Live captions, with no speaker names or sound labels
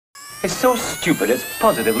It's so stupid, it's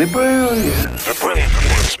positively brilliant. The Brilliant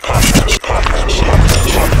Reports podcast.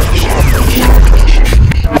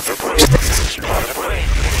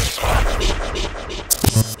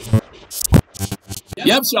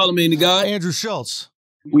 Yep, Charlamagne the God. Andrew Schulz.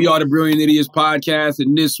 We are the Brilliant Idiots podcast,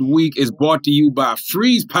 and this week is brought to you by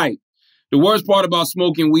Freeze Pipe. The worst part about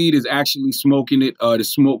smoking weed is actually smoking it. The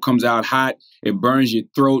smoke comes out hot, it burns your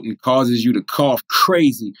throat and causes you to cough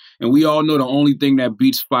crazy. And we all know the only thing that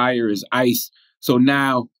beats fire is ice. So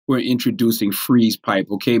now we're introducing Freeze Pipe,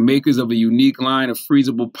 okay? Makers of a unique line of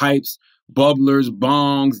freezable pipes, bubblers,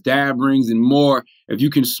 bongs, dab rings, and more. If you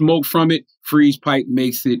can smoke from it, Freeze Pipe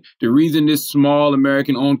makes it. The reason this small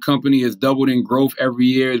American-owned company has doubled in growth every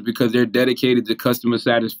year is because they're dedicated to customer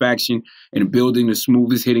satisfaction and building the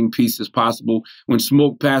smoothest hitting pieces possible. When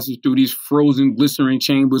smoke passes through these frozen, glycerin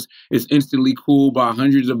chambers, it's instantly cooled by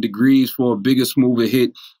hundreds of degrees for a bigger, smoother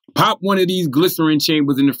hit. Pop one of these glycerin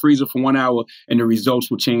chambers in the freezer for 1 hour, and the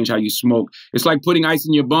results will change how you smoke. It's like putting ice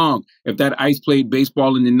in your bong. If that ice played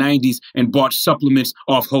baseball in the 90s and bought supplements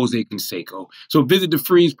off Jose Canseco. So visit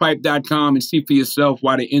thefreezepipe.com and see for yourself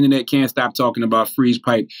why the internet can't stop talking about Freeze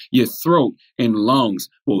Pipe. Your throat and lungs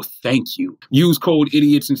will thank you. Use code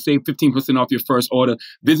IDIOTS and save 15% off your first order.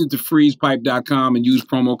 Visit thefreezepipe.com and use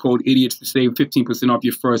promo code IDIOTS to save 15% off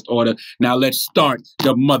your first order. Now let's start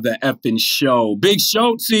the mother effing show. Big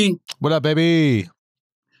Schultzy. What up, baby?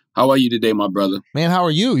 How are you today, my brother? Man, how are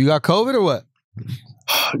you? You got COVID or what?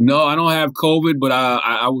 No, I don't have COVID, but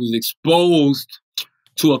I was exposed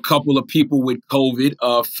to a couple of people with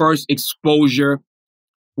COVID. First exposure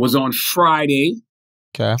was on Friday.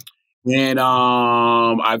 Okay. And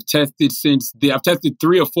I've tested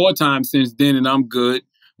 3 or 4 times since then, and I'm good.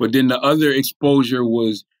 But then the other exposure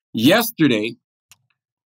was yesterday,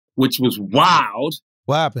 which was wild.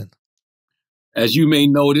 What happened? As you may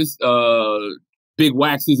notice, Big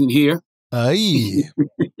Wax isn't here. Aye.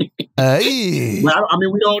 Aye. But I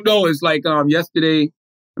mean, we don't know. It's like yesterday.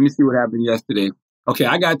 Let me see what happened yesterday. Okay,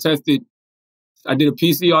 I got tested. I did a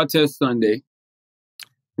PCR test Sunday.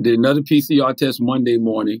 I did another PCR test Monday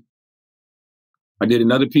morning. I did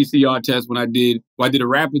another PCR test I did a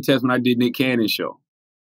rapid test when I did Nick Cannon's show.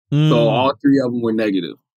 So all 3 of them were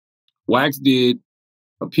negative. Wax did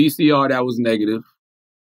a PCR that was negative.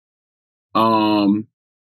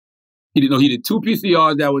 He did 2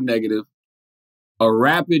 PCRs that were negative, a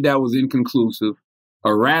rapid that was inconclusive,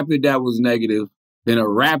 a rapid that was negative, then a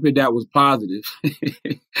rapid that was positive.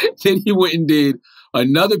 Then he went and did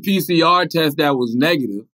another PCR test that was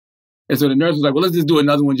negative. And so the nurse was like, well, let's just do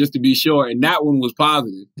another one just to be sure. And that one was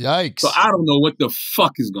positive. Yikes. So I don't know what the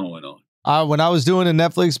fuck is going on. When I was doing a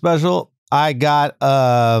Netflix special, I got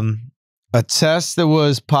a test that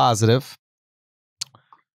was positive.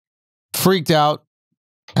 Freaked out.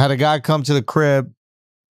 Had a guy come to the crib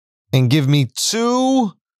and give me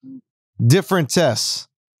 2 different tests.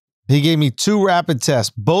 He gave me 2 rapid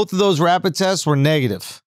tests. Both of those rapid tests were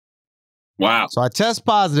negative. Wow. So I test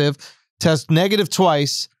positive, test negative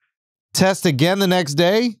twice, test again the next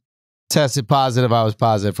day, tested positive. I was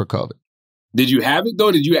positive for COVID. Did you have it,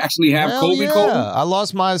 though? Did you actually have Hell COVID? Yeah. COVID? I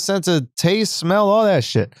lost my sense of taste, smell, all that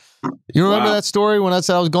shit. You remember that story when I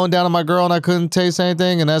said I was going down on my girl and I couldn't taste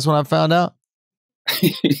anything, and that's when I found out?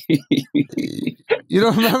 You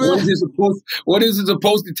don't remember that? What is it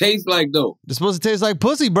supposed to taste like, though? It's supposed to taste like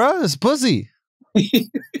pussy, bro. It's pussy. You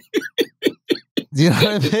know what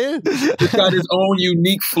I mean? It's got its own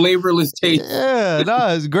unique flavorless taste. Yeah, no,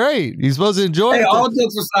 it's great. You're supposed to enjoy it. Hey, all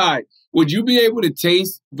jokes aside, would you be able to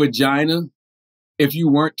taste vagina if you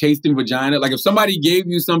weren't tasting vagina? Like if somebody gave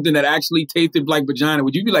you something that actually tasted like vagina,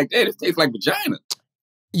 would you be like, hey, this tastes like vagina?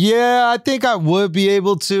 Yeah, I think I would be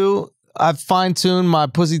able to. I've fine-tuned my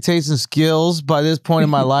pussy tasting skills by this point in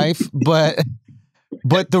my life, but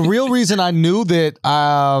the real reason I knew that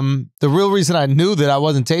I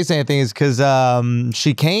wasn't tasting anything is because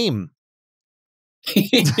she came.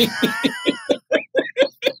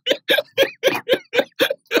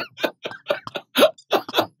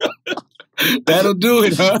 That'll do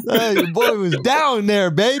it, huh? Hey, your boy was down there,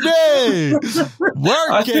 baby, working.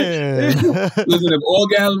 Listen,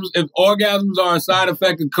 if orgasms are a side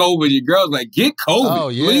effect of COVID, your girl's like, get COVID. Oh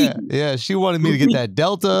yeah, please. yeah. She wanted me to get that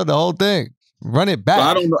Delta, the whole thing. Run it back. So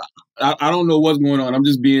I don't know. I don't know what's going on. I'm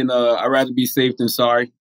just being. I'd rather be safe than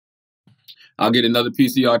sorry. I'll get another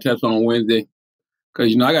PCR test on Wednesday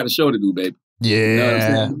because I got a show to do, baby. Yeah, you know what I'm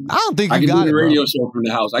saying? I don't think I you can got do it, the radio bro. show from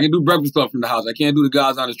the house. I can do breakfast club from the house. I can't do the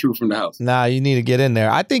God's Honest Truth from the house. Nah, you need to get in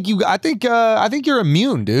there. I think you're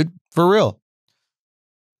immune, dude. For real.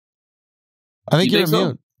 I think you're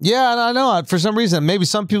immune. So? Yeah, I know. For some reason, maybe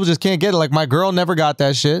some people just can't get it. Like my girl never got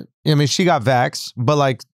that shit. I mean, she got vax, but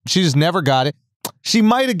like She just never got it. She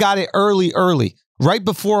might have got it early, right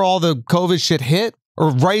before all the COVID shit hit,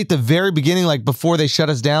 or right at the very beginning, like before they shut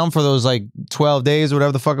us down for those like 12 days or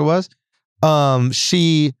whatever the fuck it was.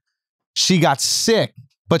 She got sick,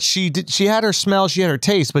 but she had her smell, she had her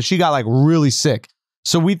taste, but she got like really sick.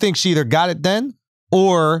 So we think she either got it then,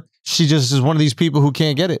 or she just is one of these people who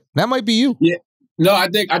can't get it. That might be you. Yeah. No, I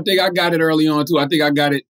think I got it early on too. I think I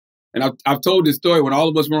got it, and I've told this story when all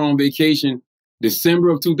of us were on vacation, December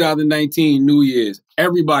of 2019, New Year's.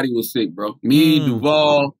 Everybody was sick, bro. Me,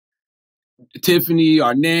 Duval, Tiffany,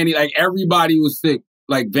 our nanny, like everybody was sick.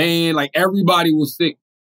 Like Van, like everybody was sick.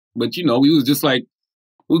 But you know, we was just like,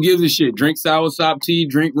 who gives a shit? Drink soursop tea,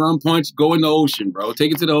 drink rum punch, go in the ocean, bro.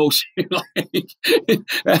 Take it to the ocean. Like,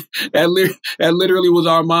 that literally was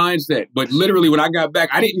our mindset. But literally, when I got back,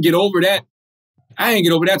 I didn't get over that. I didn't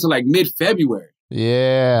get over that till like mid-February.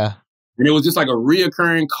 Yeah. And it was just like a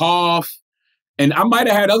reoccurring cough. And I might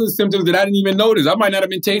have had other symptoms that I didn't even notice. I might not have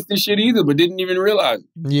been tasting shit either, but didn't even realize it.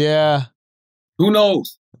 Yeah. Who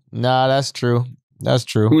knows? Nah, that's true. That's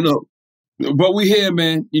true. Who knows? But we here,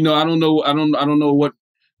 man. You know, I don't know what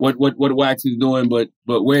Wax is doing, but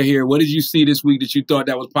we're here. What did you see this week that you thought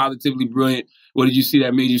that was positively brilliant? What did you see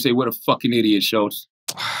that made you say, what a fucking idiot, Schulz?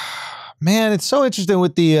 Man, it's so interesting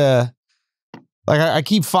with the I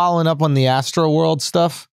keep following up on the Astro World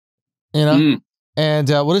stuff, you know? And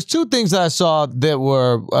there's two things that I saw that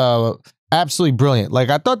were absolutely brilliant. Like,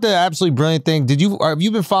 I thought the absolutely brilliant thing, have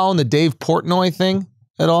you been following the Dave Portnoy thing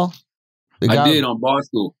at all? I did on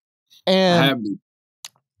Barstool. And I have been.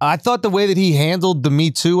 I thought the way that he handled the Me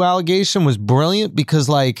Too allegation was brilliant because,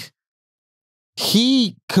 like,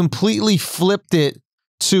 he completely flipped it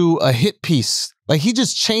to a hit piece. Like, he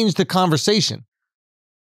just changed the conversation.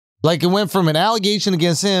 Like, it went from an allegation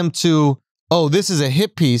against him to, oh, this is a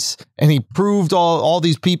hit piece, and he proved all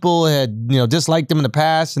these people had, you know, disliked him in the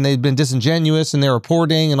past, and they'd been disingenuous in their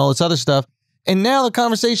reporting and all this other stuff. And now the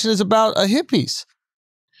conversation is about a hit piece.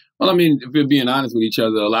 Well, I mean, if we're being honest with each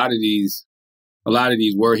other, a lot of these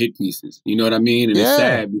were hit pieces. You know what I mean? And it's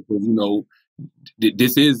sad because, you know,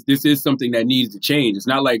 this is something that needs to change. It's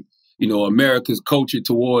not like, you know, America's culture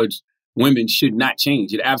towards women should not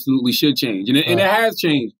change. It absolutely should change. And it has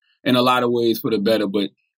changed in a lot of ways for the better,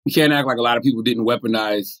 but we can't act like a lot of people didn't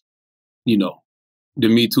weaponize, you know, the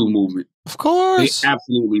Me Too movement. Of course. They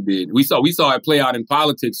absolutely did. We saw it play out in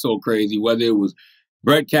politics so crazy, whether it was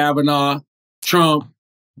Brett Kavanaugh, Trump,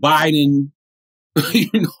 Biden, you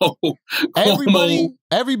know,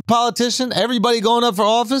 every politician, everybody going up for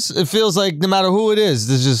office, it feels like no matter who it is,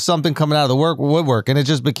 there's just something coming out of the woodwork. And it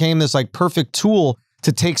just became this like perfect tool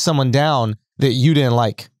to take someone down that you didn't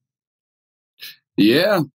like.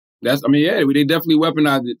 Yeah. They definitely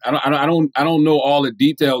weaponized it. I don't know all the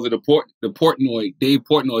details of the Dave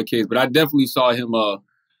Portnoy case, but I definitely saw him,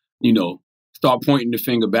 you know, start pointing the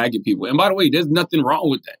finger back at people. And by the way, there's nothing wrong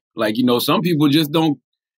with that. Like, you know, some people just don't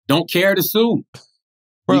care to sue.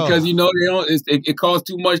 Bro. Because, you know, it costs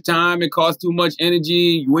too much time, it costs too much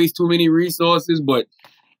energy, you waste too many resources, but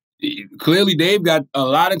clearly Dave got a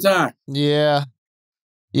lot of time. Yeah.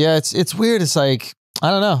 Yeah, it's weird. It's like, I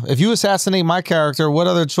don't know. If you assassinate my character, what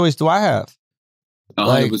other choice do I have? 100%.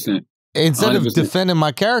 Like, instead 100%. of defending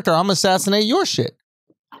my character, I'm assassinate your shit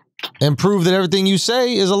and prove that everything you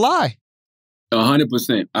say is a lie.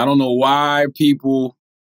 100%. I don't know why people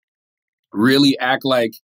really act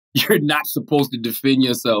like you're not supposed to defend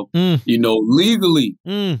yourself, you know, legally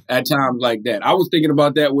at times like that. I was thinking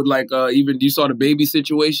about that with like, even you saw the baby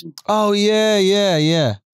situation. Oh,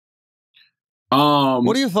 yeah.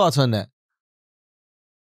 What are your thoughts on that?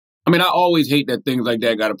 I mean, I always hate that things like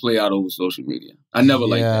that got to play out over social media. I never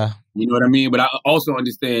like that. You know what I mean? But I also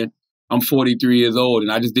understand I'm 43 years old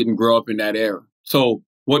and I just didn't grow up in that era. So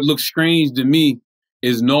what looks strange to me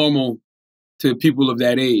is normal to people of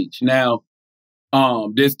that age. Now,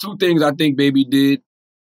 there's two things I think Baby did.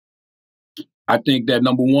 I think that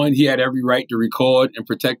number one, he had every right to record and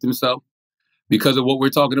protect himself because of what we're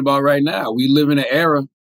talking about right now. We live in an era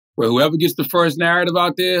where whoever gets the first narrative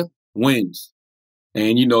out there wins.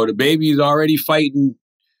 And, you know, the Baby is already fighting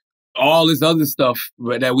all this other stuff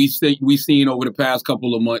that we've seen over the past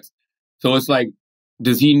couple of months. So it's like,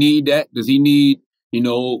 does he need that? Does he need, you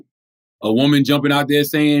know, a woman jumping out there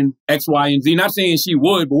saying X, Y, and Z? Not saying she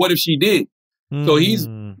would, but what if she did? So he's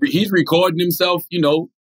recording himself, you know,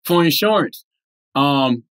 for insurance.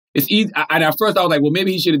 It's easy. And at first I was like, well,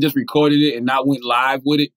 maybe he should have just recorded it and not went live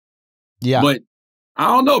with it. Yeah. But I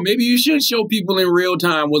don't know. Maybe you should show people in real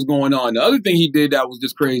time what's going on. The other thing he did that was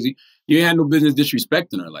just crazy. You ain't had no business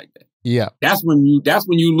disrespecting her like that. Yeah. That's when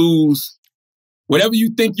you lose whatever you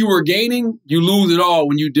think you were gaining, you lose it all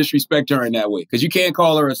when you disrespect her in that way. Because you can't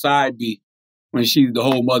call her a side B when she's the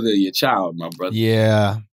whole mother of your child, my brother.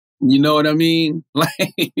 Yeah. You know what I mean? Like,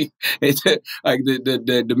 it's like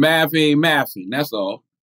the math ain't mathing. That's all.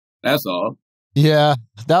 That's all. Yeah,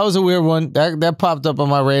 that was a weird one. That popped up on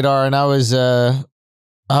my radar, and I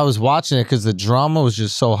was watching it because the drama was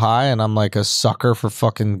just so high, and I'm like a sucker for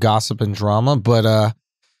fucking gossip and drama. But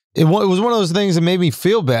it was one of those things that made me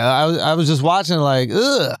feel bad. I was just watching like,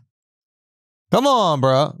 ugh. Come on,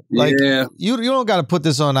 bro. Like, yeah. you don't got to put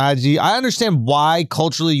this on IG. I understand why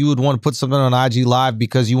culturally you would want to put something on IG Live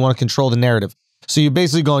because you want to control the narrative. So you're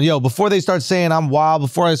basically going, yo, before they start saying I'm wild,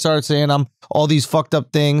 before I start saying I'm all these fucked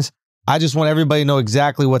up things, I just want everybody to know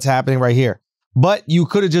exactly what's happening right here. But you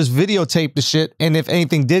could have just videotaped the shit, and if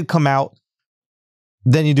anything did come out,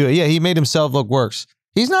 then you do it. Yeah, he made himself look worse.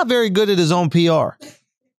 He's not very good at his own PR.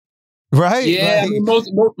 Right? Yeah, like, I mean,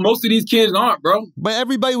 most of these kids aren't, bro. But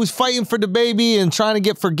everybody was fighting for the baby and trying to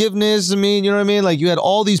get forgiveness. I mean, you know what I mean? Like, you had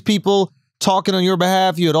all these people talking on your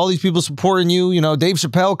behalf. You had all these people supporting you. You know, Dave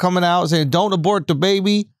Chappelle coming out saying, don't abort the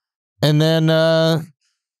baby. And then the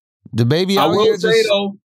baby out here just...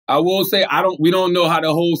 I will say, we don't know how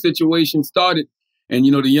the whole situation started. And,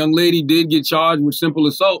 you know, the young lady did get charged with simple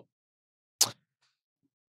assault.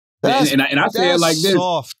 And I say it like this.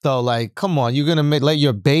 Soft though, like, come on, you're gonna let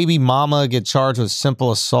your baby mama get charged with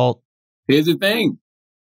simple assault? Here's the thing.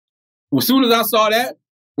 As soon as I saw that,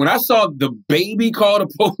 when I saw the baby call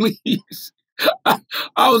the police,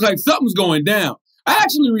 I was like, something's going down. I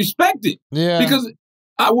actually respect it. Yeah. Because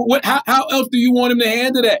how else do you want him to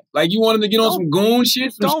handle that? Like, you want him to get on some goon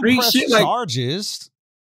shit, some street shit? Don't press charges.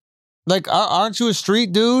 Like, aren't you a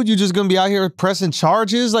street dude? You just gonna be out here pressing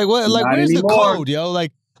charges? Like, what? Like, where's the code, yo?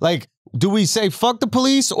 Like, do we say fuck the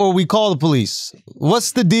police or we call the police?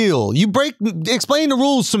 What's the deal? Explain the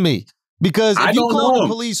rules to me. Because if you call the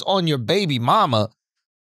police on your baby mama,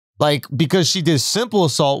 like, because she did simple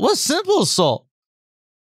assault, what's simple assault?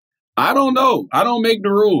 I don't know. I don't make the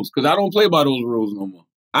rules because I don't play by those rules no more.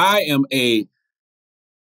 I am a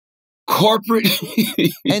corporate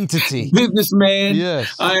entity, businessman.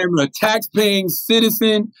 Yes. I am a tax-paying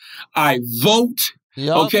citizen. I vote.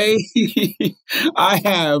 Yep. Okay. I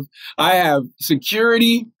have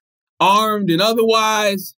security, armed and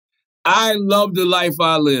otherwise. I love the life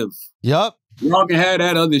I live. Yep. Y'all can have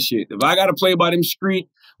that other shit. If I gotta play by them street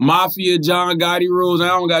mafia John Gotti rules, I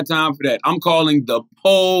don't got time for that. I'm calling the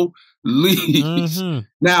police. Mm-hmm.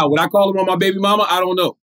 Now, would I call them on my baby mama? I don't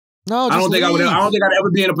know. No, I don't think I'd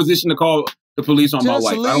ever be in a position to call the police on my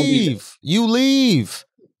wife. Leave. I don't think that. You leave.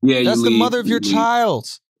 Yeah, that's you the leave. mother of your child.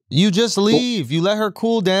 You just leave. You let her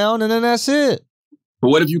cool down, and then that's it. But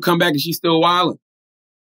what if you come back and she's still wilding?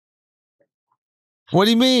 What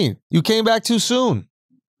do you mean? You came back too soon.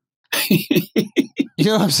 You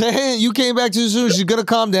know what I'm saying? You came back too soon. She's gonna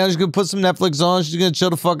calm down. She's gonna put some Netflix on. She's gonna chill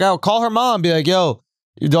the fuck out. Call her mom. Be like, yo,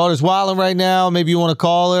 your daughter's wilding right now. Maybe you want to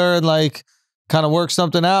call her and like kind of work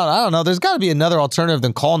something out. I don't know. There's got to be another alternative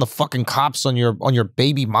than calling the fucking cops on your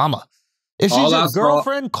baby mama. If she's your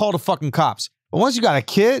girlfriend, call the fucking cops. But once you got a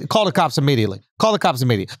kid, call the cops immediately. Call the cops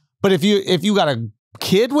immediately. But if you got a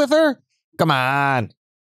kid with her, come on.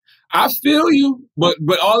 I feel you, but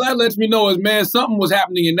all that lets me know is, man, something was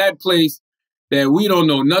happening in that place that we don't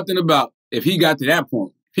know nothing about. If he got to that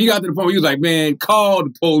point, if he got to the point where he was like, man, call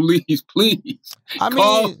the police, please. I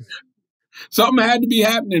mean, something had to be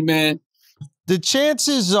happening, man. The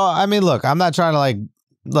chances are, I mean, look, I'm not trying to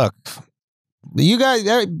look. You guys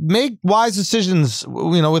make wise decisions,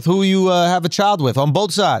 you know, with who you have a child with on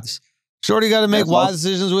both sides. Shorty got to make wise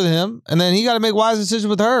decisions with him, and then he got to make wise decisions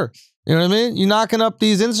with her. You know what I mean? You're knocking up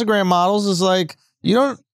these Instagram models. It's like, you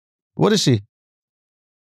don't, what is she?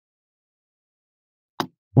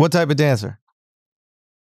 What type of dancer?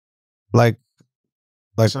 Like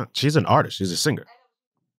she's an artist. She's a singer.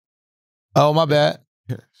 Oh, my bad.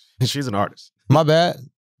 She's an artist. My bad.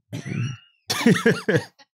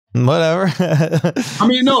 Whatever. I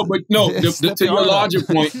mean, no, to your larger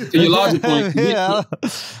point, yeah.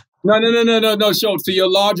 No, Schulz, to your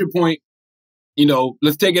larger point, you know,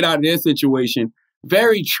 let's take it out of their situation.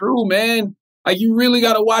 Very true, man. Like, you really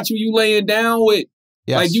got to watch who you laying down with.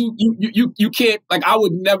 Yes. Like, you can't, like, I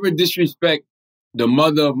would never disrespect the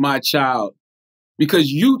mother of my child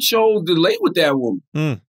because you chose to lay with that woman.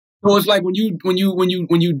 Mm. So it's like when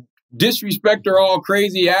you disrespect her all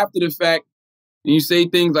crazy after the fact, and you say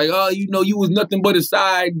things like, oh, you know, you was nothing but a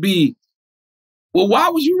side B. Well, why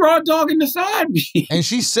was you raw dogging the side B? And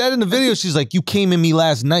she said in the video, she's like, you came in me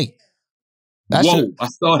last night. I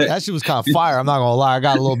saw that. That shit was kind of fire. I'm not going to lie. I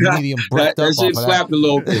got a little medium bricked up. That shit slapped a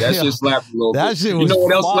little bit. That shit slapped a little bit. That shit was You know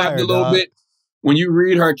what else fire, slapped a little bit? when you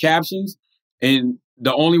read her captions, and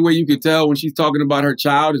the only way you can tell when she's talking about her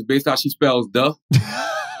child is based on how she spells "the."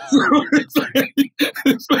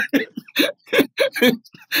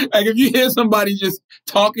 Like if you hear somebody just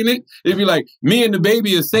talking it, it'd be like, "Me and the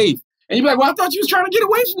baby are safe," and you'd be like, "Well, I thought you was trying to get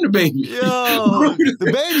away from the baby." Yo,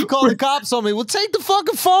 the baby called the cops on me. Well, take the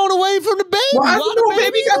fucking phone away from the baby. Why the little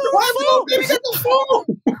baby got the phone?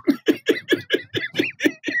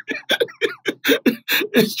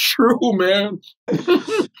 It's true, man.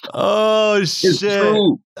 Oh shit! It's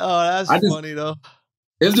true. Oh, that's funny though.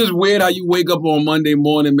 It's just weird how you wake up on Monday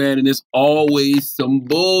morning, man, and it's always some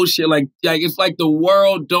bullshit. Like it's like the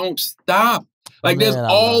world don't stop. Like there's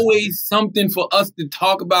always something for us to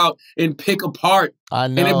talk about and pick apart. I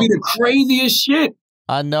know. And it'd be the craziest shit.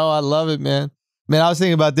 I know. I love it, man. Man, I was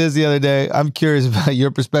thinking about this the other day. I'm curious about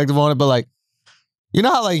your perspective on it, but like, you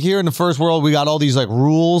know how like here in the first world, we got all these like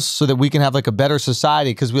rules so that we can have like a better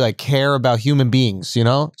society because we like care about human beings, you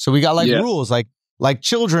know? So we got like rules, like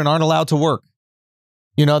children aren't allowed to work.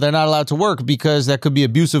 You know, they're not allowed to work because that could be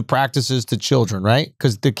abusive practices to children, right?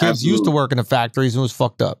 Because the kids used to work in the factories and it was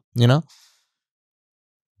fucked up, you know?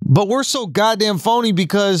 But we're so goddamn phony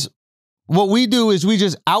because what we do is we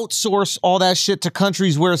just outsource all that shit to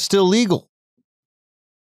countries where it's still legal.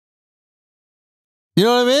 You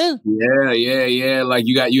know what I mean? Yeah. Like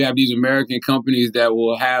you have these American companies that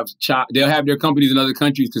will have they'll have their companies in other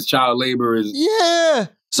countries because child labor is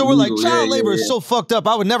So we're like, child labor is so fucked up.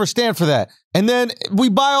 I would never stand for that. And then we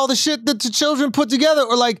buy all the shit that the children put together.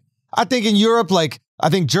 Or like, I think in Europe, like, I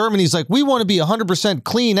think Germany's like, we want to be 100%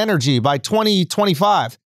 clean energy by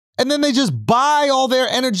 2025. And then they just buy all their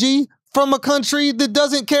energy from a country that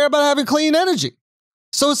doesn't care about having clean energy.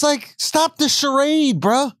 So it's like, stop the charade,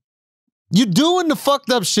 bruh. You're doing the fucked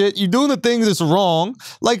up shit. You're doing the things that's wrong.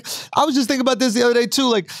 Like, I was just thinking about this the other day too.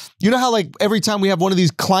 Like, you know how like every time we have one of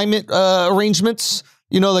these climate arrangements,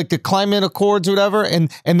 you know, like the climate accords or whatever, and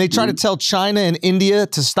they try to tell China and India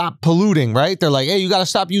to stop polluting, right? They're like, hey, you got to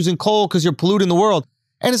stop using coal because you're polluting the world.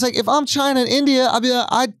 And it's like, if I'm China and India,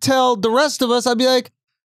 I'd tell the rest of us, I'd be like,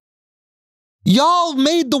 y'all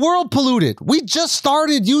made the world polluted. We just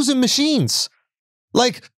started using machines.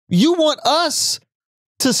 Like, you want us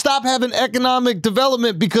to stop having economic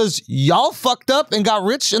development because y'all fucked up and got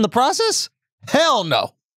rich in the process? Hell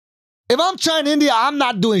no. If I'm China, India, I'm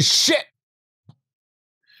not doing shit.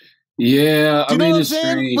 Yeah, I mean, it's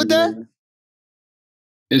strange with that. Man.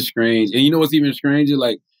 It's strange, and you know what's even stranger?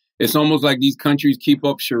 Like, it's almost like these countries keep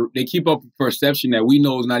up a perception that we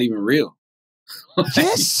know is not even real.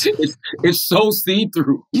 Yes, it's so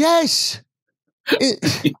see-through. Yes.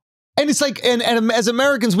 And it's like, and as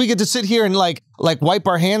Americans, we get to sit here and like wipe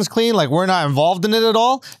our hands clean, like we're not involved in it at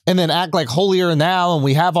all, and then act like holier than thou, and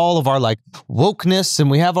we have all of our like wokeness, and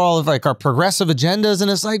we have all of like our progressive agendas, and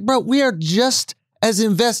it's like, bro, we are just as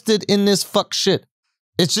invested in this fuck shit.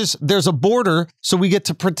 It's just there's a border, so we get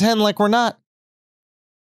to pretend like we're not.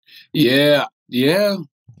 Yeah.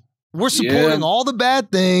 We're supporting all the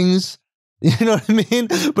bad things. You know what I mean?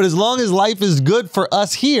 But as long as life is good for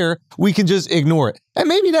us here, we can just ignore it. And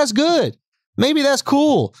maybe that's good. Maybe that's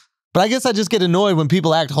cool. But I guess I just get annoyed when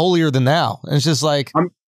people act holier than thou. And it's just like...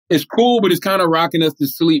 It's cool, but it's kind of rocking us to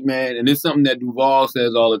sleep, man. And it's something that Duval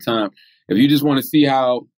says all the time. If you just want to see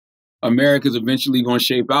how America's eventually going to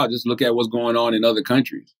shape out, just look at what's going on in other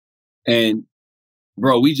countries. And,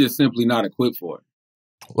 bro, we just simply not equipped for it.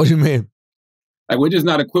 What do you mean? Like, we're just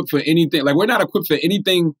not equipped for anything. Like, we're not equipped for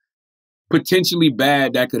anything potentially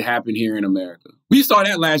bad that could happen here in America. We saw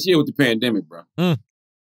that last year with the pandemic, bro.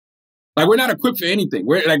 Like, we're not equipped for anything.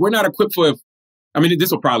 We're not equipped for,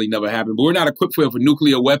 this will probably never happen, but we're not equipped for if a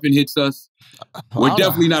nuclear weapon hits us. We're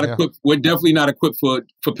definitely not equipped. We're definitely not equipped for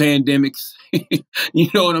pandemics. You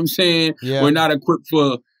know what I'm saying? Yeah. We're not equipped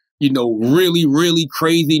for, really, really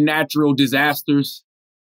crazy natural disasters.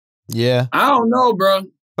 Yeah. I don't know, bro.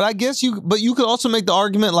 But I guess you could also make the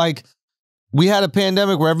argument like, we had a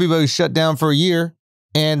pandemic where everybody shut down for a year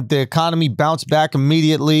and the economy bounced back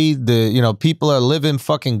immediately. People are living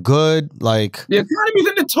fucking good. Like, the economy's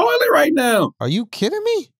in the toilet right now. Are you kidding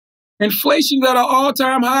me? Inflation's at an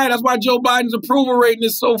all-time high. That's why Joe Biden's approval rating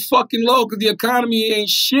is so fucking low, because the economy ain't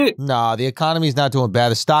shit. Nah, the economy's not doing bad.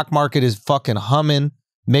 The stock market is fucking humming.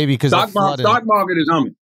 Maybe because stock market is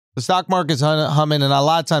humming. The stock market's humming, and a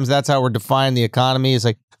lot of times that's how we're defining the economy. It's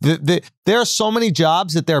like there are so many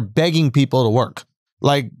jobs that they're begging people to work.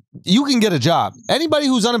 Like, you can get a job. Anybody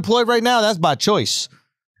who's unemployed right now, that's by choice.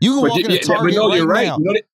 You can walk into Target right now.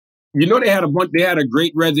 They had a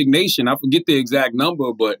great resignation. I forget the exact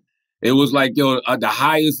number, but it was like the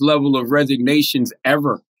highest level of resignations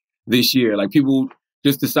ever this year. Like, people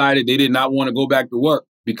just decided they did not want to go back to work.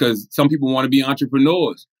 because some people want to be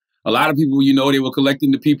entrepreneurs. A lot of people, you know, they were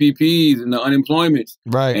collecting the PPPs and the unemployments.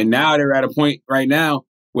 Right. And now they're at a point right now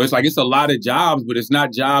where it's like it's a lot of jobs, but it's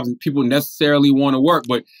not jobs that people necessarily want to work.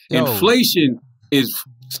 But inflation is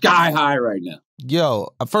sky high right now. Yo,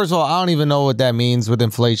 first of all, I don't even know what that means with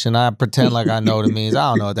inflation. I pretend like I know what it means. I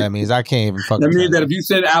don't know what that means. I can't even fucking. That means that if you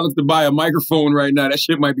send Alex to buy a microphone right now, that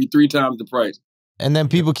shit might be 3 times the price. And then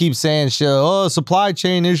people keep saying shit, oh, supply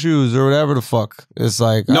chain issues or whatever the fuck. It's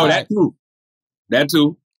like, no, that too. That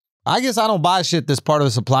too. I guess I don't buy shit that's part of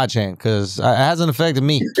the supply chain because it hasn't affected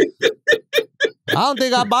me. I don't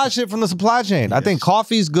think I buy shit from the supply chain. I think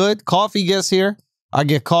coffee's good. Coffee gets here. I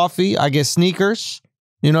get coffee. I get sneakers.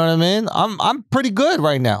 You know what I mean? I'm pretty good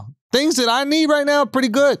right now. Things that I need right now are pretty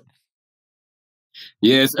good.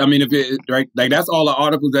 Yes, I mean, if it, right, like that's all the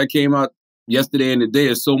articles that came out yesterday and today.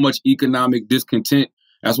 There's so much economic discontent.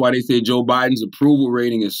 That's why they say Joe Biden's approval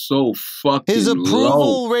rating is so fucking His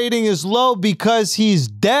approval low. rating is low because he's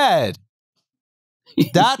dead.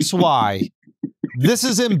 That's why. This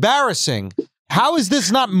is embarrassing. How is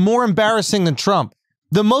this not more embarrassing than Trump?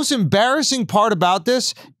 The most embarrassing part about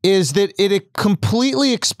this is that it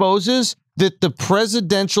completely exposes that the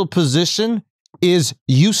presidential position is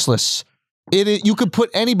useless. You could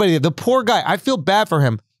put anybody there. The poor guy, I feel bad for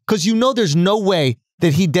him because you know there's no way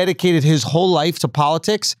that he dedicated his whole life to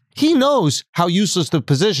politics. He knows how useless the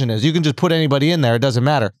position is. You can just put anybody in there. It doesn't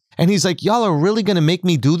matter. And he's like, y'all are really going to make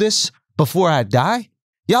me do this before I die?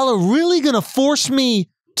 Y'all are really going to force me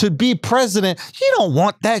to be president? You don't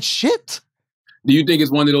want that shit. Do you think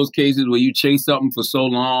it's one of those cases where you chase something for so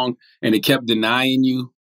long and it kept denying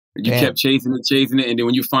you? You kept chasing it, and then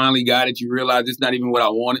when you finally got it, you realized it's not even what I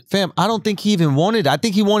wanted? Fam, I don't think he even wanted it. I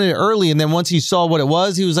think he wanted it early, and then once he saw what it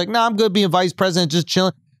was, he was like, nah, I'm good being vice president, just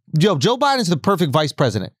chilling. Yo, Joe Biden's the perfect vice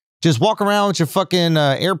president. Just walk around with your fucking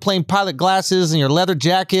airplane pilot glasses and your leather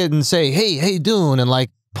jacket and say, hey, how you doing? And like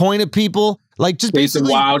point at people. Like just say basically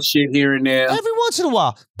some wild shit here and there. Every once in a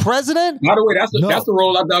while. President? By the way, that's the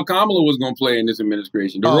role I thought Kamala was going to play in this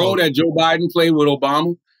administration. The role that Joe Biden played with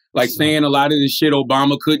Obama, like saying a lot of the shit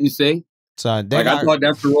Obama couldn't say. I thought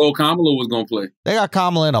that's the role Kamala was going to play. They got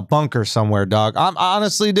Kamala in a bunker somewhere, dog. I'm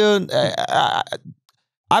honestly, dude, I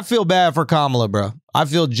feel bad for Kamala, bro. I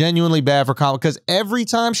feel genuinely bad for Kamala because every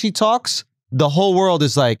time she talks, the whole world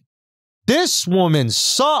is like, this woman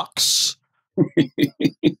sucks.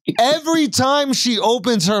 Every time she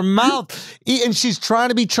opens her mouth, and she's trying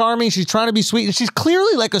to be charming, she's trying to be sweet, and she's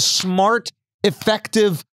clearly like a smart,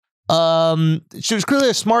 effective, she was clearly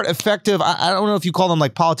a smart, effective, I don't know if you call them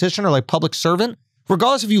like politician or like public servant.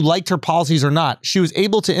 Regardless if you liked her policies or not, she was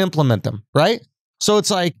able to implement them, right? So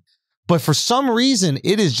it's like, but for some reason,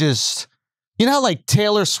 it is just, you know how like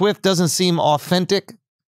Taylor Swift doesn't seem authentic?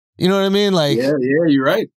 You know what I mean? Like, yeah, you're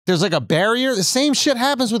right. There's like a barrier. The same shit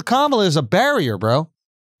happens with Kamala. There's a barrier, bro.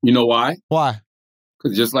 You know why? Why?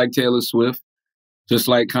 Because just like Taylor Swift, just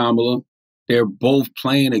like Kamala, they're both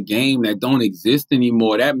playing a game that don't exist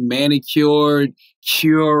anymore. That manicured,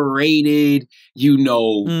 curated,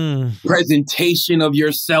 presentation of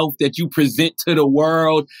yourself that you present to the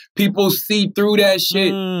world. People see through that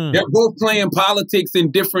shit. They're both playing politics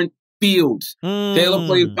in different fields. Taylor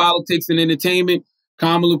plays politics and entertainment.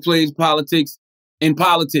 Kamala plays politics in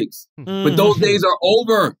politics. But those days are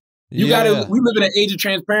over. We live in an age of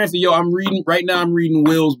transparency. Yo, I'm reading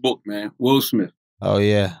Will's book, man. Will Smith. Oh,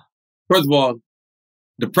 yeah. First of all,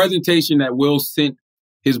 the presentation that Will sent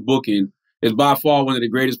his book in is by far one of the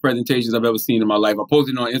greatest presentations I've ever seen in my life. I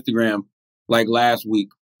posted it on Instagram like last week.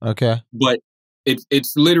 Okay. But it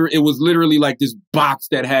was literally like this box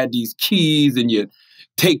that had these keys, and you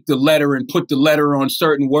take the letter and put the letter on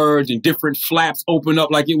certain words, and different flaps open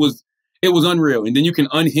up. Like it was unreal. And then you can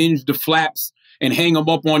unhinge the flaps and hang them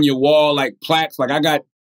up on your wall like plaques. Like I got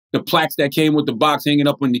the plaques that came with the box hanging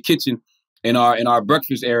up in the kitchen in our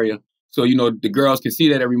breakfast area. So, the girls can see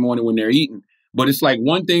that every morning when they're eating. But it's like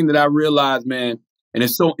one thing that I realized, man, and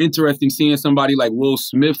it's so interesting seeing somebody like Will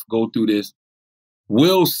Smith go through this.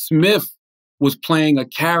 Will Smith was playing a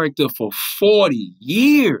character for 40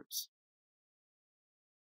 years.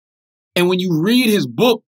 And when you read his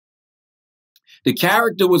book, the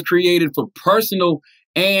character was created for personal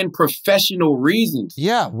and professional reasons.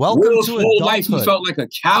 Yeah, welcome Will's to whole adulthood. life, he felt like a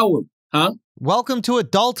coward, huh? Welcome to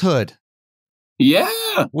adulthood. Yeah.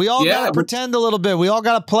 We all gotta pretend a little bit. We all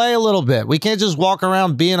gotta play a little bit. We can't just walk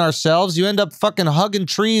around being ourselves. You end up fucking hugging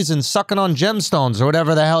trees and sucking on gemstones or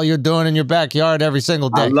whatever the hell you're doing in your backyard every single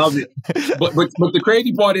day. I love it. but the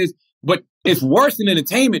crazy part is, but it's worse in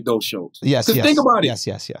entertainment, those shows. Yes, yes. Think about it.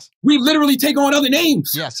 Yes. We literally take on other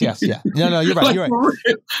names. Yes. No, you're right. You're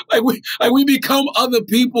right. Like we become other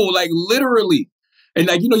people, like literally. And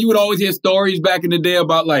like, you would always hear stories back in the day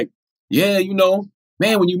about like, yeah,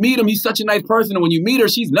 man, when you meet him, he's such a nice person. And when you meet her,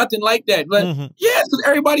 she's nothing like that. But yeah, because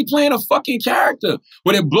everybody playing a fucking character.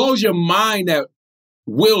 But it blows your mind that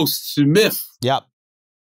Will Smith. Yep.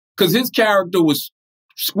 Because his character was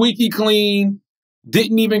squeaky clean,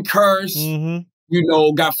 didn't even curse,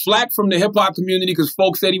 got flack from the hip hop community because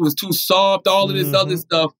folks said he was too soft, all of this other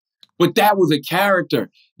stuff. But that was a character.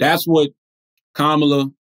 That's what Kamala,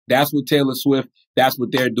 that's what Taylor Swift, that's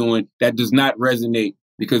what they're doing. That does not resonate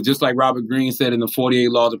because just like Robert Greene said in the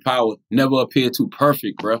 48 Laws of Power, never appear too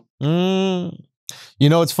perfect, bro.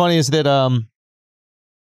 What's funny is that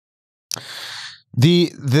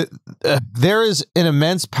there is an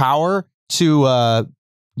immense power to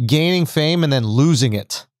gaining fame and then losing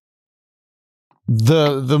it.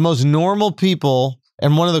 The most normal people,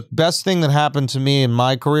 and one of the best thing that happened to me in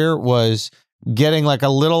my career was getting like a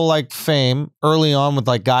little like fame early on with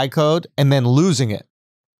like Guy Code and then losing it.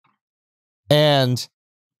 And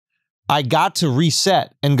I got to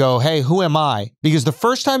reset and go, hey, who am I? Because the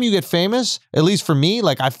first time you get famous, at least for me,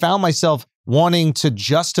 like I found myself wanting to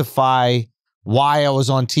justify why I was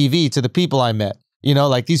on TV to the people I met.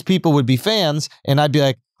 Like these people would be fans and I'd be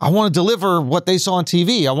like, I want to deliver what they saw on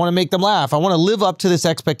TV. I want to make them laugh. I want to live up to this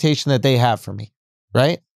expectation that they have for me,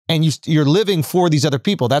 right? And you're living for these other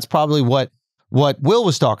people. That's probably what Will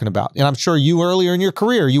was talking about. And I'm sure you earlier in your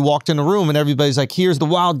career, you walked in a room and everybody's like, here's the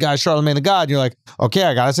wild guy, Charlamagne the God. And you're like, okay,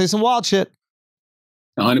 I got to say some wild shit.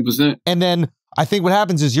 100%. And then I think what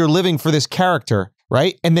happens is you're living for this character,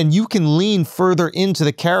 right? And then you can lean further into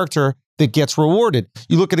the character that gets rewarded.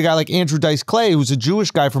 You look at a guy like Andrew Dice Clay, who's a Jewish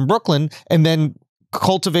guy from Brooklyn, and then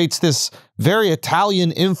cultivates this very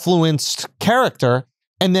Italian-influenced character,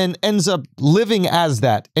 and then ends up living as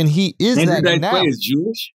that. And he is Andrew that Dice now. Clay is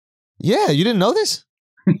Jewish? Yeah, you didn't know this?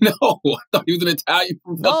 No, I thought he was an Italian.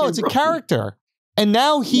 No, it's a character. And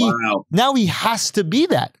now he has to be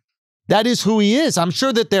that. That is who he is. I'm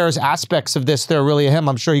sure that there's aspects of this that are really him.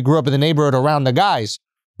 I'm sure he grew up in the neighborhood around the guys,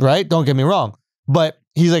 right? Don't get me wrong. But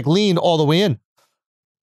he's like leaned all the way in.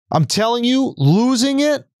 I'm telling you, losing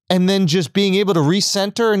it and then just being able to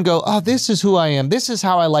recenter and go, oh, this is who I am. This is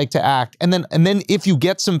how I like to act. And then if you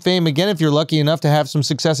get some fame again, if you're lucky enough to have some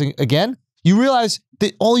success again, you realize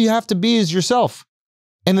that all you have to be is yourself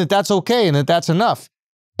and that's okay and that's enough.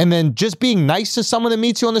 And then just being nice to someone that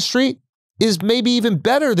meets you on the street is maybe even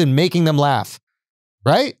better than making them laugh,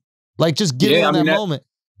 right? Like just giving them that moment.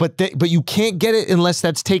 But you can't get it unless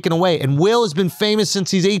that's taken away. And Will has been famous since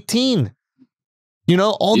he's 18.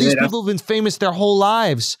 All these people have been famous their whole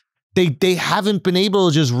lives. They haven't been able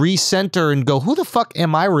to just recenter and go, who the fuck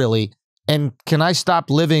am I really? And can I stop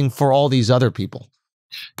living for all these other people?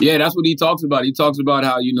 Yeah, that's what he talks about. He talks about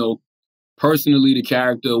how, personally the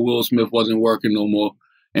character of Will Smith wasn't working no more.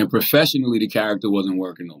 And professionally the character wasn't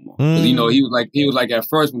working no more. 'Cause, he was like at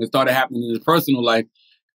first when it started happening in his personal life,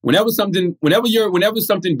 whenever something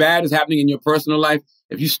bad is happening in your personal life,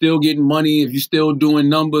 if you're still getting money, if you're still doing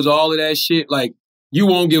numbers, all of that shit, like you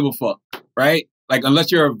won't give a fuck, right? Like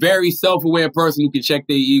unless you're a very self-aware person who can check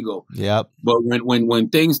their ego. Yep. But when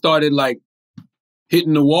things started like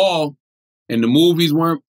hitting the wall and the movies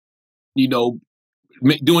weren't,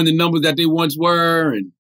 doing the numbers that they once were,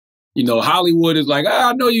 and Hollywood is like,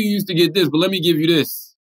 I know you used to get this, but let me give you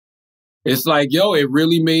this. It's like, it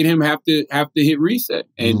really made him have to hit reset.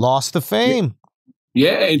 And he lost the fame.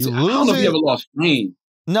 Yeah, I don't know if he ever lost fame.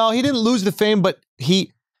 No, he didn't lose the fame, but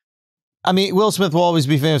Will Smith will always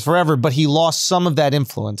be famous forever, but he lost some of that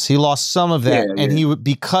influence. He lost some of that. And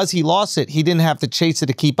because he lost it, he didn't have to chase it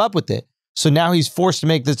to keep up with it. So now he's forced to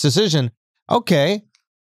make this decision. Okay,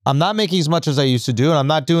 I'm not making as much as I used to do, and I'm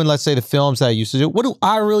not doing, let's say, the films that I used to do. What do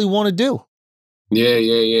I really want to do? Yeah.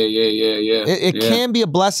 It can be a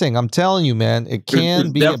blessing. I'm telling you, man. It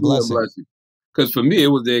can be a blessing. Because for me, it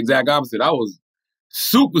was the exact opposite. I was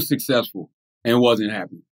super successful and wasn't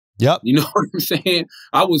happy. Yep. You know what I'm saying?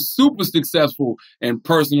 I was super successful and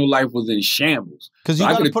personal life was in shambles. Because you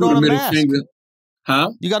got to put on a mask.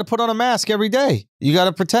 Huh? You got to put on a mask every day. You got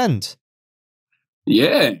to pretend.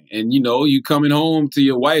 Yeah. And, you coming home to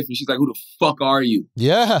your wife and she's like, who the fuck are you?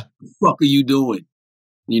 Yeah. What the fuck are you doing?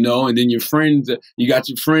 And then your friends, you got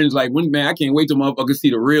your friends like, man, I can't wait till motherfuckers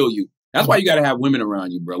see the real you. That's why you got to have women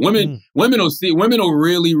around you, bro. Women will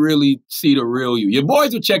really, really see the real you. Your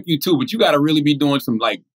boys will check you too, but you got to really be doing some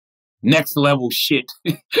like next level shit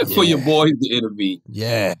for your boys to intervene.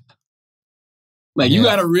 Yeah. Like you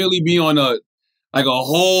got to really be on a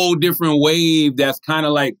whole different wave that's kind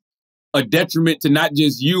of like a detriment to not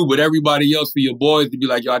just you, but everybody else for your boys to be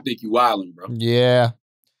like, yo, I think you wildin', bro. Yeah.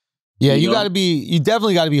 Yeah, you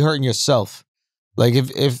definitely got to be hurting yourself. Like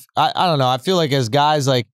if I don't know, I feel like as guys,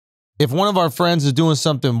 like if one of our friends is doing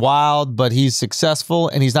something wild, but he's successful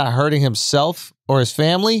and he's not hurting himself or his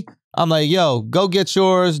family, I'm like, yo, go get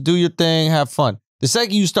yours, do your thing, have fun. The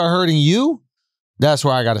second you start hurting you, that's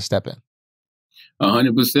where I got to step in.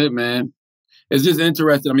 100%, man. It's just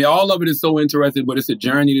interesting. I mean, all of it is so interesting, but it's a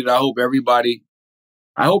journey that I hope everybody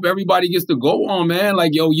gets to go on, man.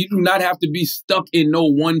 Like, yo, you do not have to be stuck in no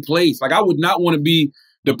one place. Like, I would not want to be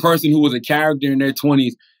the person who was a character in their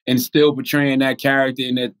 20s and still portraying that character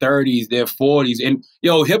in their 30s, their 40s. And,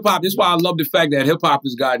 yo, hip-hop, this is why I love the fact that hip-hop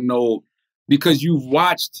has gotten old, because you've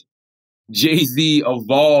watched Jay-Z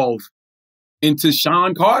evolve into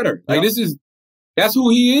Sean Carter. Like, that's who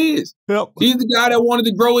he is. Yep. He's the guy that wanted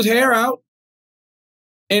to grow his hair out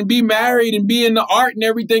and be married and be in the art and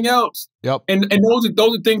everything else. Yep. And those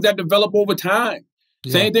are things that develop over time.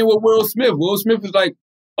 Yeah. Same thing with Will Smith. Will Smith is like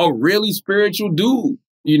a really spiritual dude.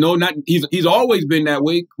 You know, he's always been that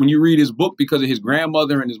way when you read his book because of his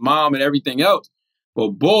grandmother and his mom and everything else. But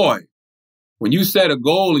boy, when you set a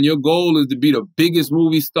goal and your goal is to be the biggest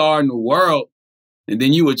movie star in the world, and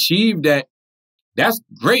then you achieve that, that's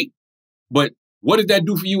great. But what does that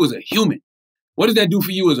do for you as a human? What does that do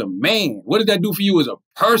for you as a man? What does that do for you as a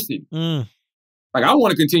person? Like, I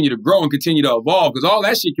want to continue to grow and continue to evolve because all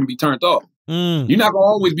that shit can be turned off. You're not going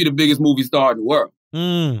to always be the biggest movie star in the world.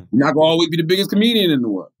 You're not going to always be the biggest comedian in the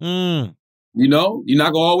world. You know? You're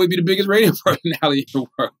not going to always be the biggest radio personality in the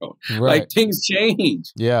world. Right. Like, things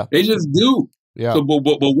change. Yeah. They just do. Yeah. So, but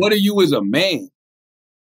what are you as a man?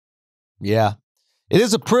 Yeah. It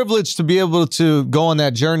is a privilege to be able to go on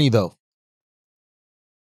that journey, though.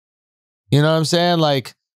 You know what I'm saying?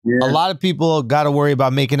 Like, a lot of people got to worry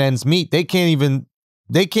about making ends meet. They can't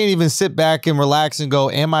even sit back and relax and go,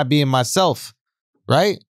 am I being myself?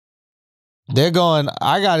 Right? They're going,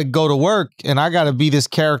 I got to go to work and I got to be this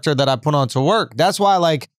character that I put on to work. That's why,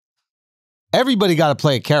 like, everybody got to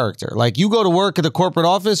play a character. Like, you go to work at the corporate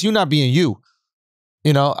office, you're not being you.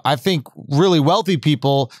 You know, I think really wealthy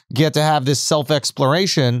people get to have this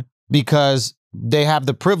self-exploration because they have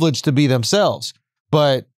the privilege to be themselves.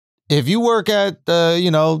 But if you work at,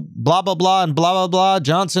 blah, blah, blah, and blah, blah, blah,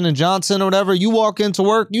 Johnson & Johnson or whatever, you walk into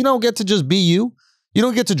work, you don't get to just be you. You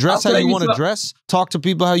don't get to dress how you want to dress, talk to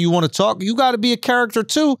people how you want to talk. You got to be a character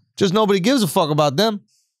too. Just nobody gives a fuck about them.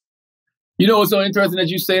 You know what's so interesting that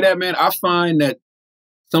you say that, man? I find that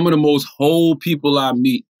some of the most whole people I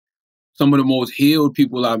meet, some of the most healed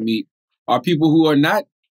people I meet are people who are not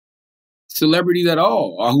celebrities at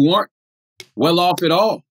all or who aren't well off at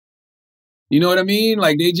all. You know what I mean?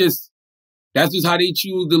 Like that's just how they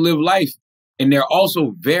choose to live life. And they're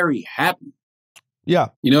also very happy. Yeah.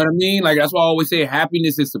 You know what I mean? Like, that's why I always say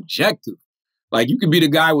happiness is subjective. Like, you could be the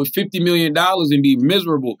guy with $50 million and be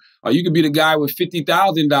miserable. Or you could be the guy with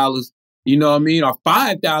 $50,000, you know what I mean? Or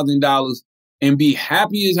 $5,000 and be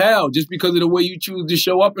happy as hell just because of the way you choose to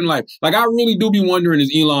show up in life. Like, I really do be wondering,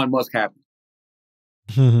 is Elon Musk happy?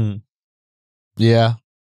 Yeah.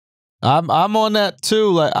 I'm on that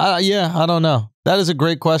too. Like, I don't know. That is a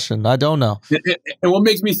great question. I don't know. And what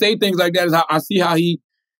makes me say things like that is how I see how he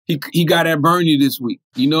got at Bernie this week.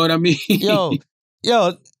 You know what I mean?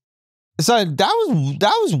 yo, so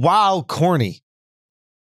that was wild corny.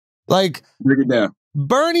 Like, break it down.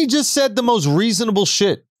 Bernie just said the most reasonable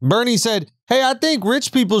shit. Bernie said, hey, I think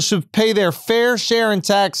rich people should pay their fair share in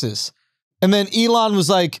taxes. And then Elon was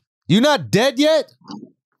like, you not dead yet?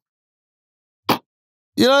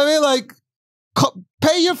 You know what I mean? Like,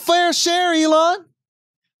 pay your fair share, Elon.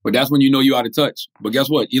 But that's when you know you out of touch. But guess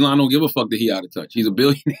what? Elon don't give a fuck that he out of touch. He's a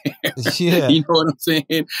billionaire. Yeah. You know what I'm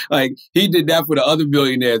saying? Like, he did that for the other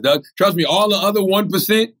billionaires. Trust me, all the other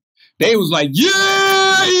 1%, they was like,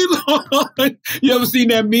 yeah, Elon. You ever seen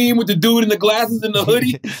that meme with the dude in the glasses and the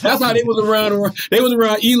hoodie? That's how they was around. They was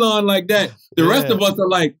around Elon like that. The rest of us are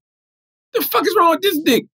like, the fuck is wrong with this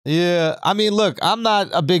dick? Yeah. I mean, look, I'm not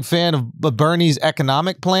a big fan of Bernie's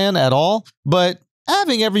economic plan at all, but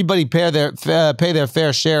having everybody pay their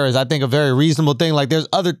fair share is, I think, a very reasonable thing. Like, there's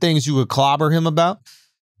other things you could clobber him about.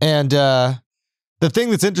 And the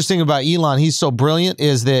thing that's interesting about Elon, he's so brilliant,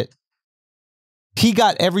 is that he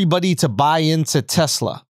got everybody to buy into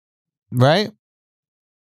Tesla, right?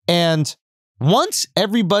 And once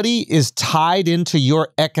everybody is tied into your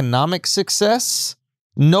economic success,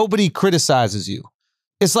 nobody criticizes you.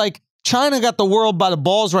 It's like China got the world by the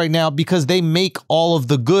balls right now because they make all of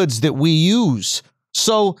the goods that we use.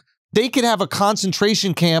 So they could have a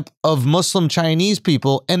concentration camp of Muslim Chinese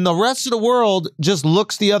people and the rest of the world just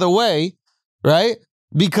looks the other way, right?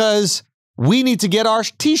 Because we need to get our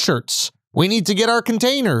t-shirts. We need to get our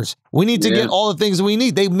containers. We need to get all the things we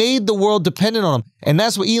need. They made the world dependent on them. And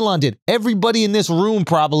that's what Elon did. Everybody in this room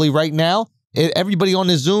probably right now, everybody on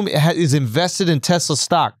this Zoom is invested in Tesla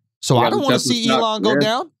stock. So I don't want to see Elon go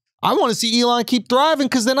down. I want to see Elon keep thriving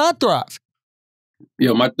because then I thrive.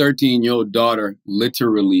 Yo, my 13-year-old daughter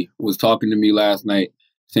literally was talking to me last night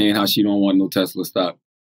saying how she don't want no Tesla stock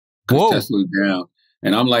because Tesla's down.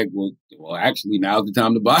 And I'm like, well, actually, now's the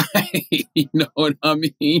time to buy. You know what I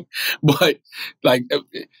mean? But like,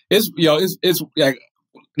 it's like,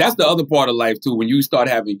 that's the other part of life too. When you start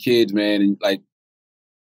having kids, man, and like,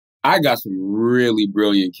 I got some really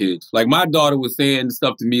brilliant kids. Like my daughter was saying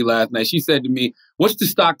stuff to me last night. She said to me, "What's the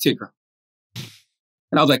stock ticker?"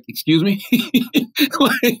 And I was like, "Excuse me?"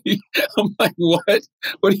 I'm like, "What?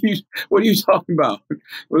 What are you talking about?"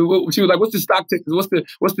 She was like, "What's the stock ticker?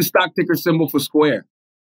 What's the stock ticker symbol for Square?"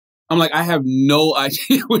 I'm like, "I have no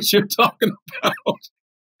idea what you're talking about."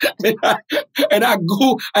 and I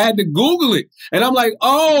had to Google it, and I'm like,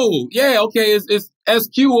 "Oh, yeah, okay, it's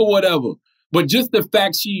SQ or whatever." But just the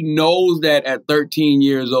fact she knows that at 13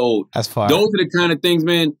 years old, that's fine. Those are the kind of things,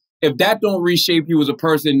 man. If that don't reshape you as a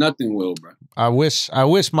person, nothing will, bro. I wish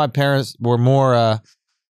my parents were more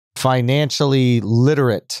financially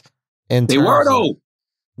literate. They were though.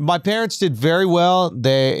 My parents did very well.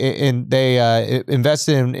 They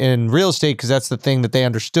invested in real estate because that's the thing that they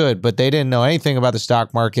understood, but they didn't know anything about the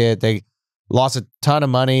stock market. They lost a ton of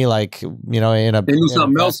money, like, you know, They knew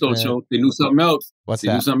something else, though, Cho. They knew something else. What's that?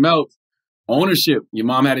 They knew something else. Ownership. Your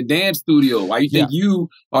mom had a dance studio. Why you think you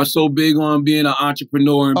are so big on being an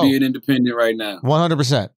entrepreneur and being independent right now?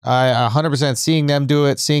 100%. I 100% seeing them do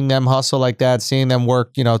it, seeing them hustle like that, seeing them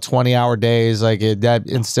work, 20-hour days, like that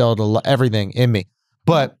instilled everything in me.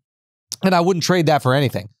 And I wouldn't trade that for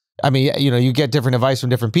anything. I mean, you get different advice from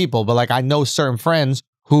different people, but like I know certain friends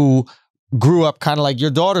who grew up kind of like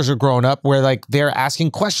your daughters are growing up, where like they're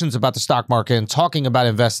asking questions about the stock market and talking about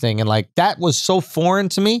investing, and like that was so foreign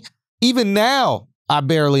to me. Even now, I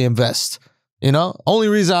barely invest. Only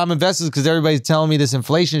reason I'm invested is because everybody's telling me this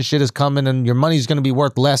inflation shit is coming and your money's going to be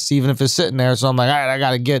worth less even if it's sitting there. So I'm like, all right, I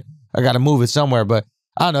got to move it somewhere. But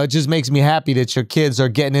I don't know. It just makes me happy that your kids are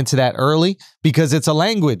getting into that early because it's a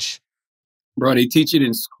language. Bro, they teach it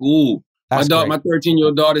in school. My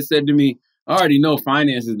 13-year-old daughter said to me, "I already know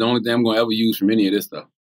finance is the only thing I'm going to ever use from any of this stuff."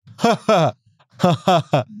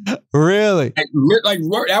 Really? Like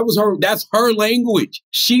that's her language.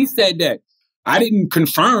 She said that. I didn't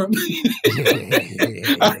confirm.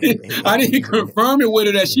 I didn't confirm it with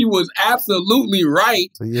her that she was absolutely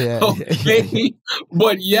right. Yeah. Okay.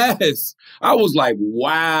 But yes, I was like,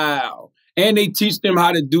 wow. And they teach them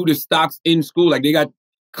how to do the stocks in school. Like they got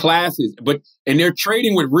classes, and they're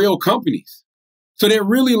trading with real companies. So they're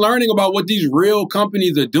really learning about what these real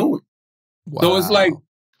companies are doing. Wow. So it's like,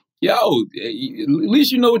 yo, at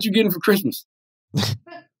least you know what you're getting for Christmas.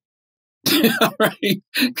 All right?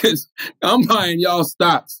 Because I'm buying y'all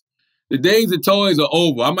stocks. The days of toys are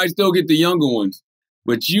over. I might still get the younger ones.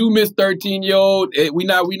 But you, Miss 13-year-old, we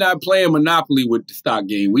not playing Monopoly with the stock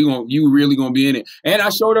game. You really gonna be in it. And I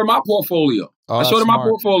showed her my portfolio. I showed her my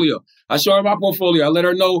portfolio. I let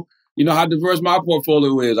her know, how diverse my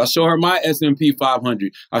portfolio is. I show her my S&P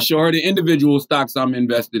 500. I show her the individual stocks I'm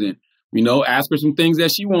invested in. Ask her some things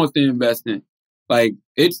that she wants to invest in. Like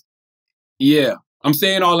I'm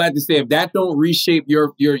saying all that to say, if that don't reshape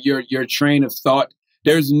your train of thought,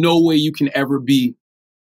 there's no way you can ever be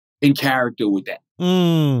in character with that.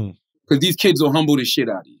 Because these kids will humble the shit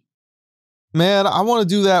out of you. Man, I want to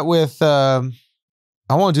do that with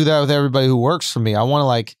everybody who works for me. I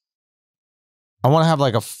want to have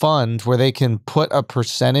like a fund where they can put a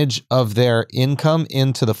percentage of their income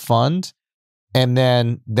into the fund, and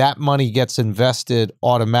then that money gets invested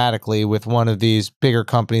automatically with one of these bigger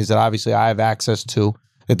companies that obviously I have access to,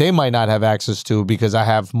 that they might not have access to because I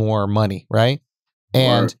have more money, right?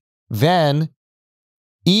 And then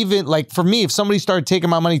even like for me, if somebody started taking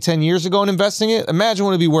my money 10 years ago and investing it, imagine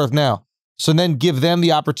what it'd be worth now. So then give them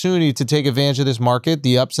the opportunity to take advantage of this market,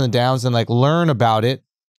 the ups and the downs, and like learn about it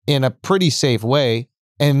in a pretty safe way.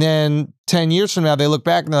 And then 10 years from now, they look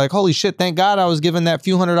back and they're like, holy shit, thank God I was giving that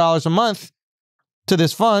few $100s a month to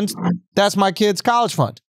this fund. That's my kid's college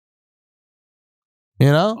fund.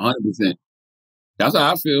 100%. That's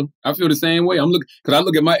how I feel. I feel the same way. Because I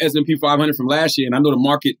look at my S&P 500 from last year, and I know the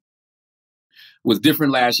market was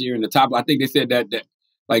different last year. And the top, I think they said that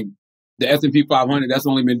like the S&P 500, that's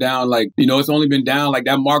only been down like, it's only been down like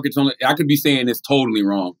that market's only. I could be saying it's totally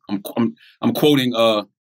wrong. I'm quoting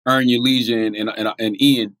Earn Your Leisure and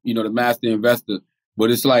Ian, the master investor,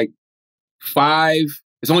 but it's like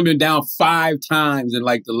it's only been down 5 times in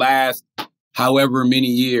like the last however many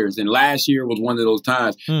years. And last year was one of those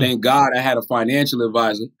times. Thank God I had a financial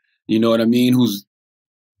advisor, you know what I mean, who's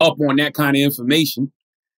up on that kind of information,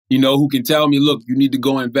 you know, who can tell me, look, you need to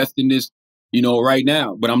go invest in this, you know, right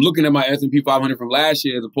now. But I'm looking at my S&P 500 from last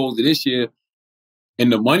year as opposed to this year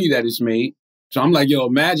and the money that it's made. So I'm like, yo,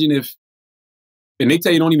 imagine if, and they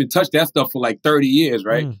tell you don't even touch that stuff for like 30 years,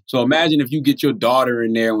 right? So imagine if you get your daughter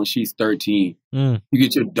in there when she's 13. You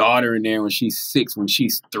get your daughter in there when she's 6, when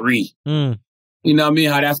she's 3. You know what I mean?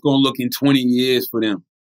 How that's going to look in 20 years for them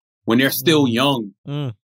when they're still young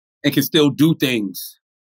and can still do things.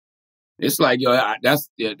 It's like, yo, it's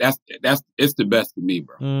the best for me,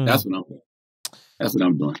 bro. That's what I'm doing. That's what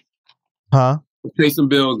I'm doing. Huh? Let's pay some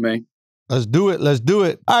bills, man. Let's do it. Let's do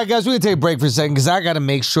it. All right, guys, we're going to take a break for a second because I got to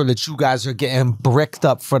make sure that you guys are getting bricked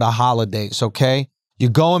up for the holidays, okay?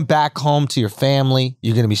 You're going back home to your family.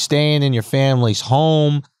 You're going to be staying in your family's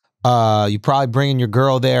home. You're probably bringing your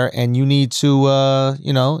girl there, and you need to,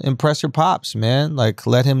 you know, impress your pops, man. Like,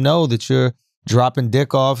 let him know that you're dropping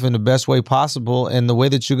dick off in the best way possible. And the way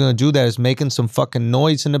that you're going to do that is making some fucking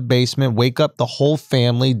noise in the basement, wake up the whole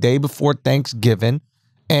family day before Thanksgiving.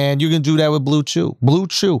 And you're going to do that with Blue Chew. Blue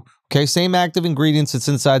Chew. Okay, same active ingredients that's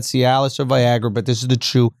inside Cialis or Viagra, but this is the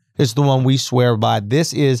Chew. This is the one we swear by.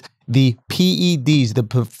 This is the PEDs, the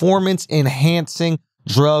performance-enhancing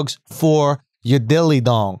drugs for your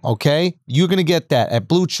dilly-dong, okay? You're going to get that at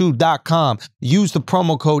BlueChew.com. Use the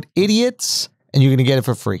promo code IDIOTS, and you're going to get it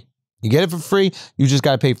for free. You get it for free. You just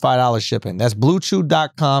got to pay $5 shipping. That's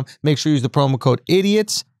BlueChew.com. Make sure you use the promo code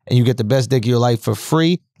IDIOTS, and you get the best dick of your life for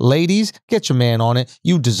free. Ladies, get your man on it.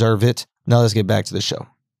 You deserve it. Now let's get back to the show.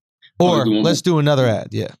 Or let's do another ad,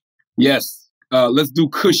 yeah. Yes. Let's do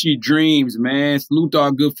Cushy Dreams, man. Salute to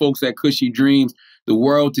our good folks at Cushy Dreams. The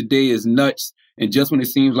world today is nuts. And just when it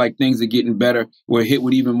seems like things are getting better, we're hit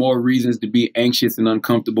with even more reasons to be anxious and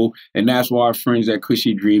uncomfortable. And that's why our friends at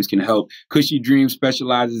Cushy Dreams can help. Cushy Dreams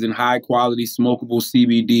specializes in high-quality smokable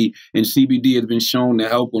CBD. And CBD has been shown to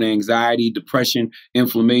help with anxiety, depression,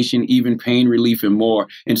 inflammation, even pain relief, and more.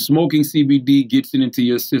 And smoking CBD gets it into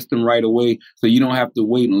your system right away, so you don't have to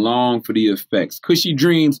wait long for the effects. Cushy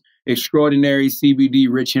Dreams, extraordinary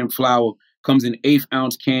CBD-rich hemp flower, comes in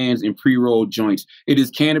 1/8-ounce cans and pre-rolled joints. It is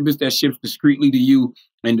cannabis that ships discreetly to you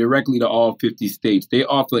and directly to all 50 states. They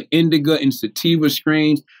offer indica and sativa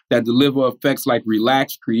strains that deliver effects like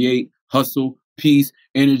relax, create, hustle, peace,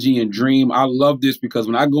 energy, and dream. I love this because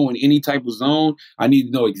when I go in any type of zone, I need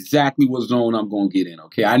to know exactly what zone I'm going to get in,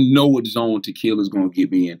 okay? I know what zone tequila is going to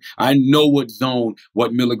get me in. I know what zone,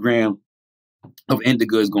 what milligram of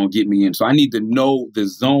indica is going to get me in. So I need to know the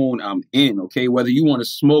zone I'm in, okay? Whether you want to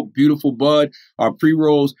smoke beautiful bud or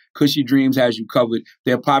pre-rolls, Cushy Dreams has you covered.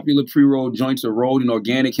 Their popular pre-roll joints are rolled in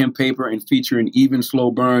organic hemp paper and feature an even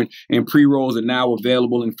slow burn, and pre-rolls are now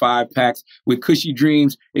available in 5-packs. With Cushy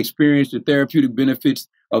Dreams, experience the therapeutic benefits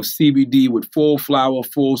of CBD with full flower,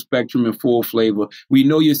 full spectrum, and full flavor. We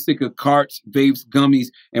know you're sick of carts, vapes, gummies,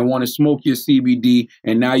 and want to smoke your CBD,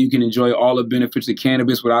 and now you can enjoy all the benefits of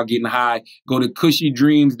cannabis without getting high. Go to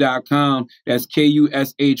cushydreams.com. That's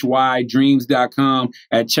KUSHY dreams.com.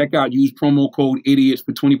 At checkout, use promo code IDIOTS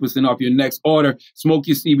for 20% off your next order. Smoke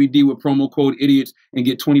your CBD with promo code IDIOTS and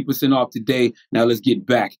get 20% off today. Now let's get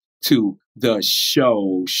back to the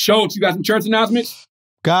show. Schulz, you got some church announcements?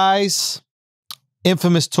 Guys,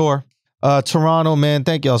 Infamous tour. Toronto, man,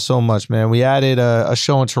 thank y'all so much, man. We added a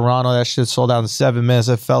show in Toronto. That shit sold out in 7 minutes.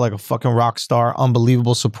 I felt like a fucking rock star.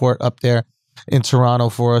 Unbelievable support up there in Toronto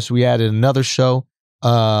for us. We added another show.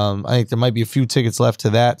 I think there might be a few tickets left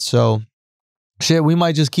to that. So, shit, we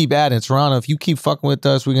might just keep adding. Toronto, if you keep fucking with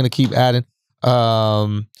us, we're going to keep adding.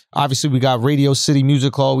 Obviously, we got Radio City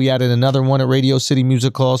Music Hall. We added another one at Radio City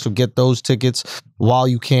Music Hall, so get those tickets while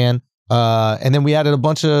you can. And then we added a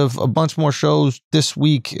bunch more shows this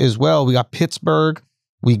week as well. We got Pittsburgh,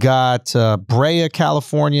 we got Brea,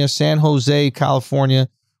 California, San Jose, California.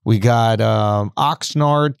 We got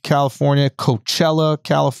Oxnard, California, Coachella,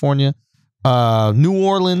 California, New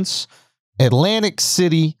Orleans, Atlantic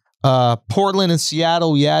City, Portland, and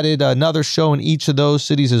Seattle. We added another show in each of those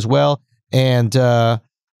cities as well. And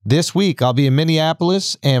this week I'll be in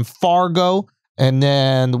Minneapolis and Fargo. And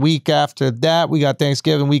then the week after that, we got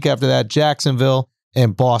Thanksgiving. Week after that, Jacksonville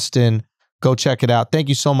and Boston. Go check it out. Thank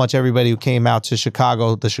you so much, everybody who came out to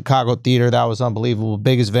Chicago, the Chicago Theater. That was unbelievable.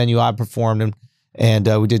 Biggest venue I performed in. And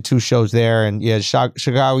we did 2 shows there. And yeah,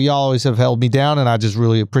 Chicago, y'all always have held me down. And I just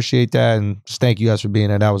really appreciate that. And just thank you guys for being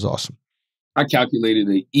there. That was awesome. I calculated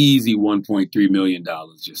an easy $1.3 million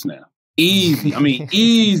just now. Easy. I mean,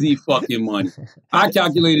 easy fucking money. I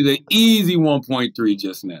calculated an easy 1.3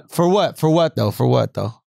 just now. For what? For what though? For what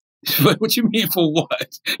though? What you mean for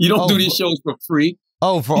what? You don't do these shows for free.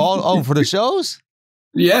 For the shows?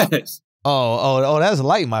 Yes. Oh, that's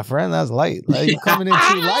light, my friend. That's light. Like, you coming in too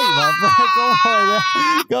light, my friend.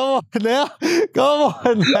 Come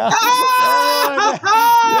on now.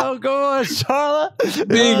 Yo, come on, Charla.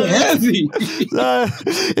 Big heavy.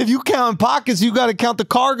 If you count pockets, you got to count the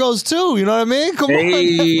cargos too. You know what I mean? Come on.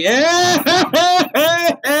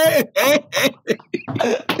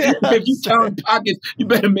 If you count pockets, you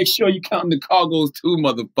better make sure you count the cargos too,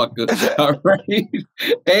 motherfucker. All right.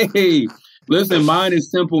 Hey. Listen, mine is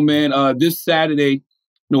simple, man. This Saturday,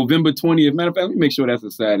 November 20th. Matter of fact, let me make sure that's a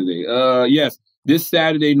Saturday. Yes, this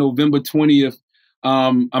Saturday, November 20th,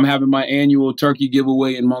 I'm having my annual turkey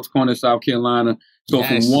giveaway in Moncks Corner, South Carolina. So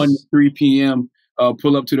from 1 to 3 p.m.,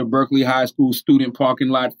 pull up to the Berkeley High School student parking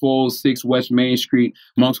lot, 406 West Main Street,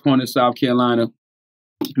 Moncks Corner, South Carolina.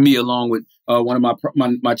 Me, along with one of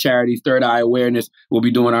my charities, Third Eye Awareness, will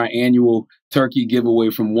be doing our annual turkey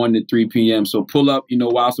giveaway from 1 to 3 p.m. So pull up,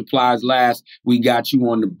 while supplies last. We got you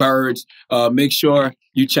on the birds. Make sure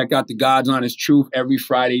you check out the God's Honest Truth every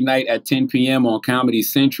Friday night at 10 p.m. on Comedy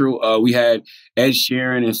Central. We had Ed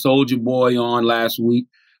Sheeran and Soulja Boy on last week.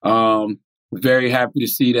 Very happy to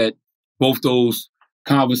see that both those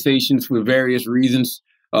conversations, for various reasons,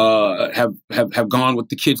 have gone what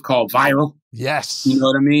the kids call viral. Yes. You know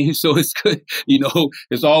what I mean? So it's good.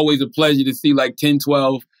 It's always a pleasure to see like 10,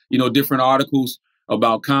 12, different articles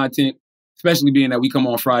about content, especially being that we come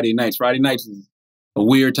on Friday nights. Friday nights is a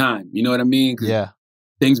weird time. You know what I mean? Yeah.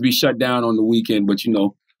 Things be shut down on the weekend, but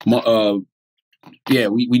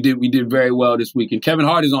we did very well this week. And Kevin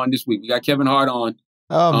Hart is on this week. We got Kevin Hart on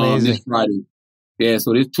amazing. This Friday. Yeah,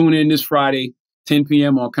 so tune in this Friday, 10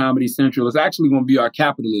 p.m. on Comedy Central. It's actually going to be our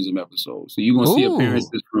capitalism episode. So you're going to see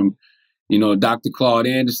appearances from Dr. Claude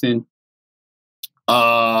Anderson.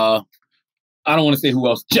 I don't want to say who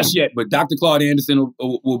else just yet, but Dr. Claude Anderson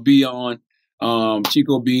will be on.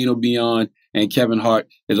 Chico Bean will be on. And Kevin Hart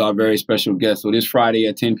is our very special guest. So this Friday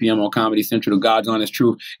at 10 p.m. on Comedy Central, The God's Honest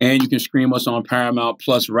Truth. And you can stream us on Paramount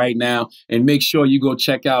Plus right now. And make sure you go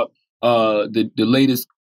check out the latest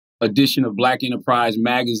edition of Black Enterprise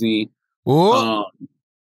magazine.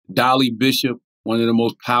 Dolly Bishop, one of the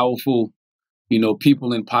most powerful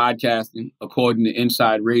people in podcasting, according to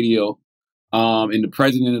Inside Radio, and the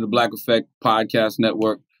president of the Black Effect Podcast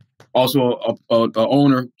Network. Also a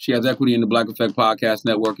owner. She has equity in the Black Effect Podcast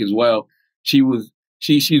Network as well.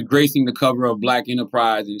 She's gracing the cover of Black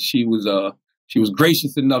Enterprise, and she was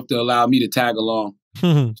gracious enough to allow me to tag along.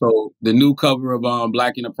 So the new cover of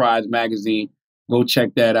Black Enterprise magazine, go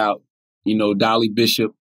check that out. Dolly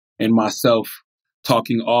Bishop and myself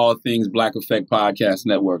talking all things Black Effect Podcast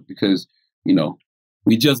Network, because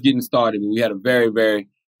we just getting started, and we had a very, very,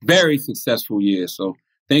 very successful year. So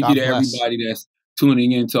thank you to everybody that's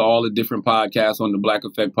tuning into all the different podcasts on the Black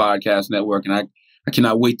Effect Podcast Network. And I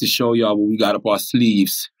cannot wait to show y'all what we got up our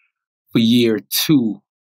sleeves for year 2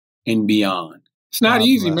 and beyond. It's not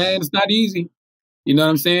easy, man. It's not easy. You know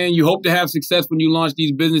what I'm saying? You hope to have success when you launch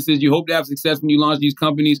these businesses. You hope to have success when you launch these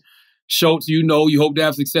companies. Schulz, you hope to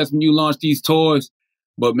have success when you launch these tours.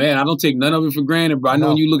 But, man, I don't take none of it for granted, bro. I know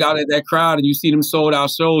when you look out at that crowd and you see them sold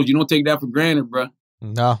out shows, you don't take that for granted, bro.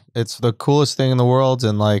 No, it's the coolest thing in the world.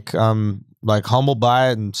 And, I'm humbled by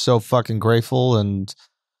it and so fucking grateful. And,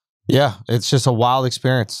 yeah, it's just a wild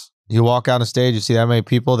experience. You walk out on stage, you see that many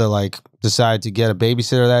people that, decide to get a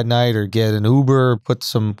babysitter that night or get an Uber, put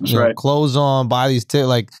some clothes on, buy these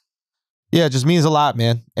tickets. Yeah, it just means a lot,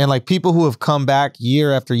 man. And, people who have come back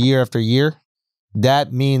year after year after year,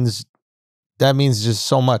 that means just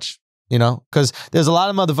so much, because there's a lot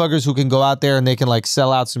of motherfuckers who can go out there and they can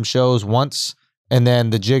sell out some shows once and then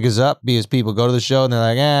the jig is up because people go to the show and they're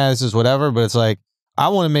like, this is whatever. But it's I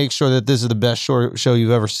want to make sure that this is the best show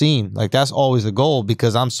you've ever seen. That's always the goal,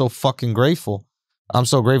 because I'm so fucking grateful. I'm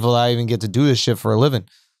so grateful that I even get to do this shit for a living.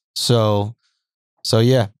 So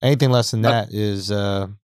yeah, anything less than that is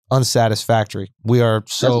unsatisfactory. We are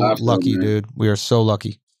so lucky, dude. We are so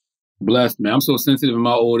lucky. Blessed, man. I'm so sensitive in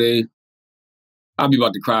my old age. I'll be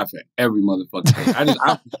about to cry for every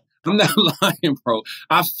motherfucker. I'm not lying, bro.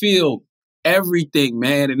 I feel everything,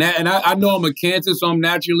 man. And I know I'm a Cancer, so I'm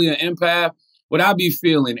naturally an empath, but I be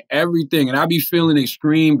feeling everything. And I be feeling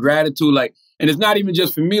extreme gratitude. And it's not even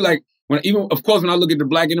just for me. When I look at the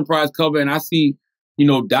Black Enterprise cover and I see,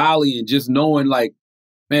 Dolly, and just knowing man,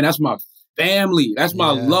 that's my family. That's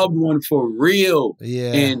my loved one for real.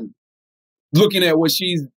 Yeah. And looking at what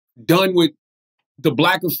she's done with the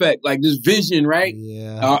Black Effect, this vision, right?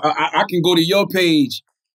 Yeah. I can go to your page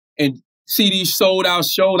and see these sold out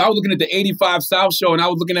shows. I was looking at the 85 South show, and I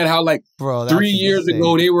was looking at how 3 years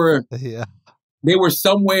ago they were they were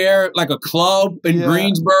somewhere like a club in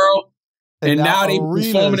Greensboro, and now they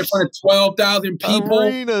performing in front of 12,000 people.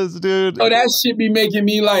 Arenas, dude. So that shit be making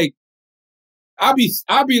me like, I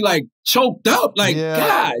be like choked up. Like,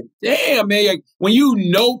 God damn, man. Like, when you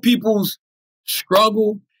know people's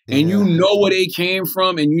struggle and you know where they came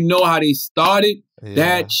from and you know how they started,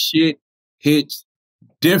 that shit hits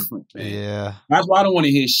different, man. Yeah. That's why I don't want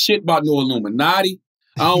to hear shit about no Illuminati.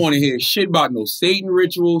 I don't want to hear shit about no Satan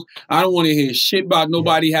rituals. I don't want to hear shit about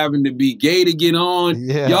nobody having to be gay to get on.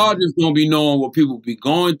 Yeah. Y'all just gonna be knowing what people be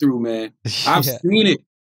going through, man. I've seen it.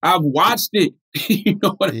 I've watched it. You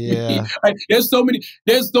know what I mean? Like, there's so many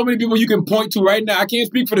people you can point to right now. I can't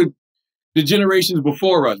speak for the generations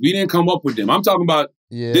before us. We didn't come up with them. I'm talking about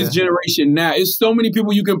this generation now. There's so many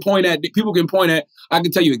people you can point at. People can point at. I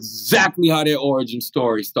can tell you exactly how their origin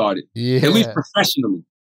story started. At least professionally.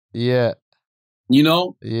 Yeah. You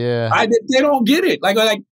know? Yeah. They don't get it. Like,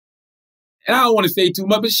 and I don't want to say too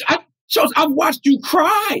much, but I've watched you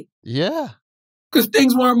cry. Yeah. Because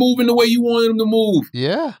things weren't moving the way you wanted them to move.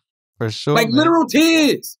 Yeah. For sure. Like, literal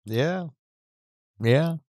tears. Yeah.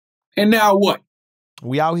 Yeah. And now what?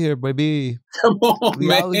 We out here, baby. Come on, we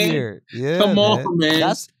man. Out here. Yeah. Come on,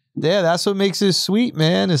 man. That's what makes it sweet,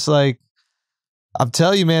 man. It's like, I'm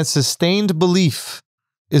telling you, man, sustained belief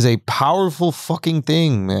is a powerful fucking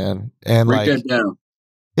thing, man. And break that down.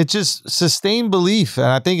 It's just sustained belief. And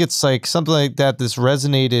I think it's like something like that that's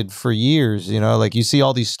resonated for years, you know, like you see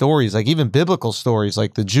all these stories, like even biblical stories,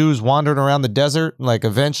 like the Jews wandering around the desert, and like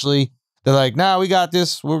eventually they're like, nah, we got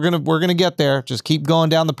this. We're gonna get there. Just keep going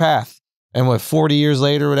down the path. And 40 years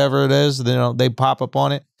later, whatever it is, they pop up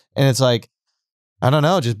on it. And it's like, I don't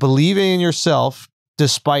know, just believing in yourself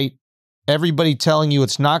despite everybody telling you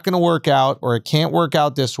it's not going to work out, or it can't work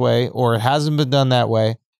out this way, or it hasn't been done that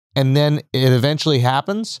way. And then it eventually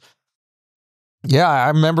happens. Yeah, I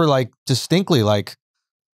remember like distinctly, like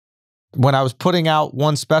when I was putting out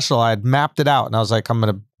one special, I had mapped it out and I was like, I'm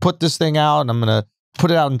going to put this thing out and I'm going to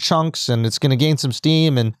put it out in chunks and it's going to gain some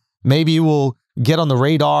steam and maybe we'll get on the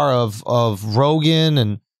radar of Rogan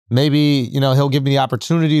and maybe, you know, he'll give me the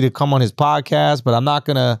opportunity to come on his podcast, but I'm not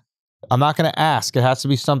going to ask. It has to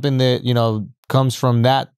be something that, you know, comes from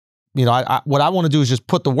that. You know, what I want to do is just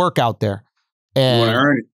put the work out there. And, you want to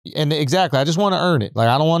earn it. And exactly. I just want to earn it. Like,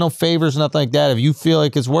 I don't want no favors, nothing like that. If you feel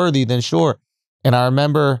like it's worthy, then sure. And I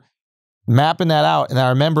remember mapping that out and I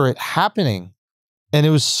remember it happening and it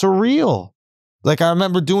was surreal. Like, I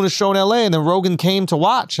remember doing a show in LA and then Rogan came to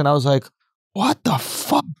watch and I was like, what the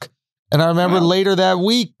fuck? And I remember later that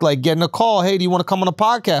week, like getting a call, hey, do you want to come on a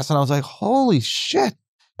podcast? And I was like, holy shit.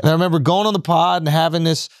 And I remember going on the pod and having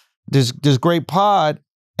this great pod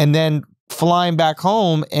and then flying back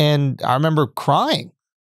home. And I remember crying.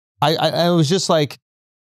 I was just like,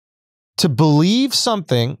 to believe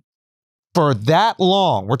something for that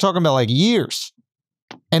long, we're talking about like years,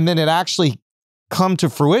 and then it actually come to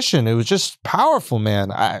fruition. It was just powerful,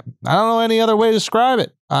 man. I don't know any other way to describe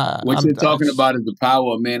it. What you're talking about is the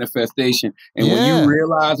power of manifestation. And when you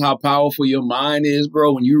realize how powerful your mind is,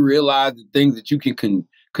 bro, when you realize the things that you can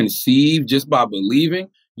conceive just by believing,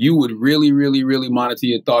 you would really, really, really monitor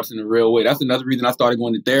your thoughts in a real way. That's another reason I started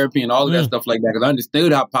going to therapy and all of that stuff like that, because I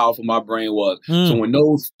understood how powerful my brain was. So when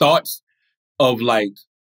those thoughts of like,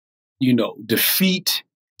 you know, defeat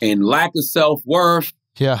and lack of self-worth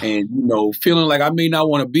and, you know, feeling like I may not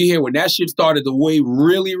want to be here, when that shit started to weigh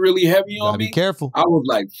really, really heavy on me, be careful. I was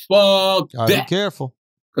like, fuck that. Be careful.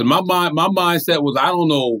 Because my mindset was, I don't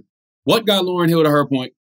know what got Lauryn Hill to her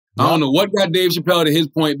point. I don't know what got Dave Chappelle to his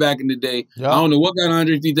point back in the day. I don't know what got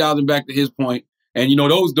Andre 3000 back to his point. And you know,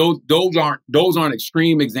 those aren't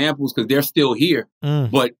extreme examples because they're still here.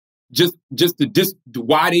 But just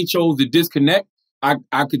why they chose to disconnect,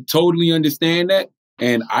 I could totally understand that.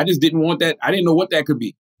 And I just didn't want that. I didn't know what that could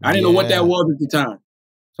be. I didn't know what that was at the time.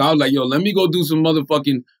 So I was like, yo, let me go do some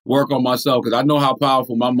motherfucking work on myself because I know how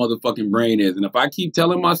powerful my motherfucking brain is. And if I keep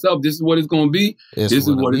telling myself this is what it's going to be, this is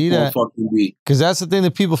what it's going to fucking be. Because that's the thing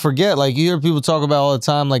that people forget. Like, you hear people talk about all the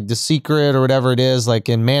time, like The Secret or whatever it is, like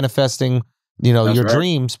in manifesting, you know, your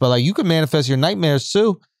dreams. But like, you can manifest your nightmares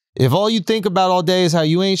too. If all you think about all day is how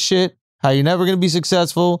you ain't shit, how you're never going to be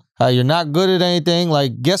successful, how you're not good at anything,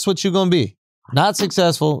 like, guess what you're going to be? Not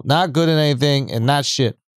successful, not good at anything, and not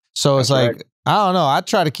shit. So it's like, I don't know. I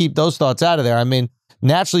try to keep those thoughts out of there. I mean,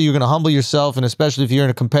 naturally, you're going to humble yourself, and especially if you're in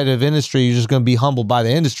a competitive industry, you're just going to be humbled by the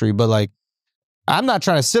industry. But like, I'm not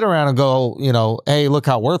trying to sit around and go, you know, hey, look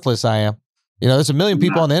how worthless I am. You know, there's a million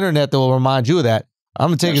people on the internet that will remind you of that. I'm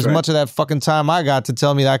going to take as much of that fucking time I got to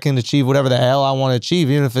tell me that I can achieve whatever the hell I want to achieve,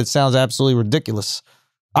 even if it sounds absolutely ridiculous.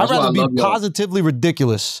 I'd rather be positively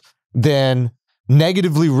ridiculous than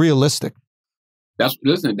negatively realistic.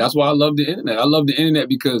 That's why I love the internet. I love the internet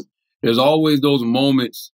because there's always those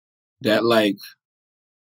moments that like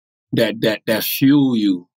that fuel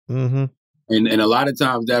you. Mm-hmm. And a lot of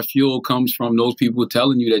times that fuel comes from those people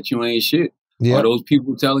telling you that you ain't shit. Yep. Or those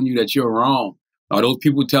people telling you that you're wrong. Or those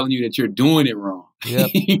people telling you that you're doing it wrong. Yep.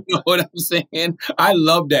 You know what I'm saying? I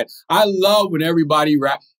love that. I love when everybody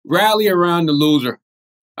rally around the loser.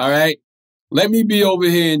 All right? Let me be over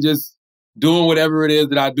here and just doing whatever it is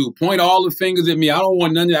that I do. Point all the fingers at me. I don't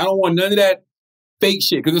want none of that. I don't want none of that fake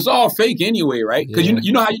shit. Because it's all fake anyway, right? Because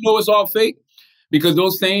you know how you know it's all fake? Because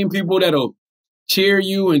those same people that'll cheer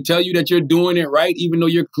you and tell you that you're doing it right, even though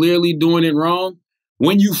you're clearly doing it wrong.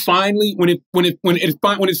 When you finally, when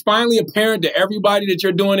it's finally apparent to everybody that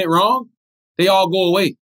you're doing it wrong, they all go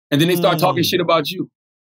away, and then they start talking shit about you.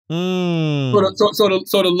 So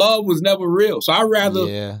the love was never real. So I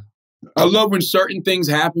love when certain things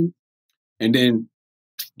happen, and then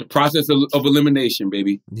the process of elimination,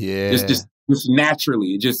 baby. Yeah, just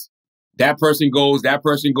naturally, that person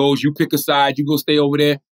goes. You pick a side. You go stay over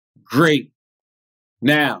there. Great.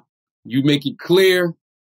 Now you make it clear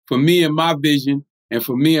for me and my vision. And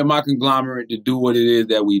for me and my conglomerate to do what it is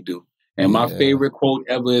that we do. And my favorite quote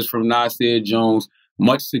ever is from Nasir Jones.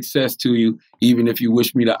 Much success to you, even if you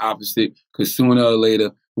wish me the opposite, because sooner or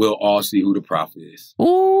later, we'll all see who the prophet is.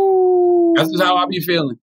 Ooh. That's just how I be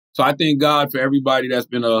feeling. So I thank God for everybody that's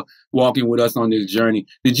been walking with us on this journey.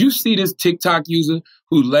 Did you see this TikTok user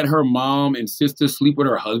who let her mom and sister sleep with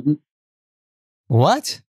her husband?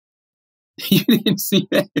 What? You didn't see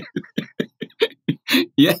that?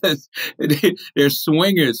 Yes, they're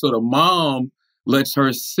swingers. So the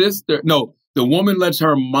woman lets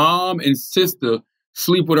her mom and sister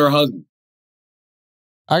sleep with her husband.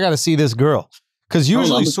 I got to see this girl. Because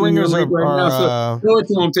usually swingers are... Show it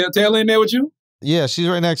to him. Taylor in there with you? Yeah, she's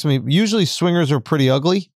right next to me. Usually swingers are pretty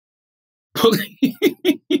ugly. You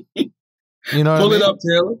know what Pull I mean? it up,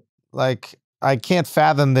 Taylor. Like, I can't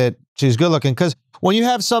fathom that she's good looking. Because when you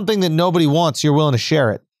have something that nobody wants, you're willing to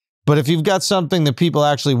share it. But if you've got something that people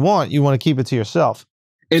actually want, you want to keep it to yourself.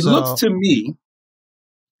 It looks to me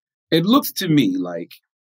like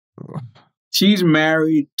she's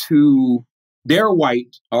married to, they're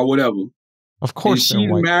white or whatever. Of course and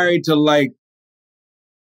she's married to like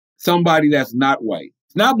somebody that's not white.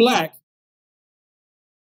 It's not black.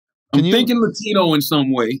 I'm thinking Latino in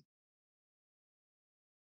some way.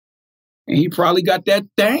 And he probably got that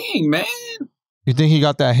thing, man. You think he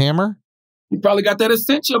got that hammer? He probably got that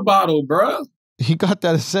Essentia bottle, bro. He got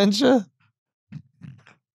that Essentia?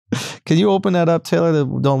 Can you open that up, Taylor? That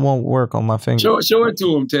won't work on my finger. Show it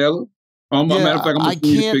to him, Taylor. Matter of fact, I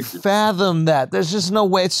can't fathom that. There's just no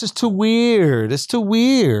way. It's just too weird. It's too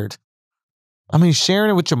weird. I mean, sharing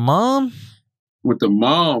it with your mom? With the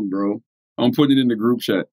mom, bro. I'm putting it in the group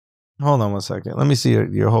chat. Hold on one second. Let me see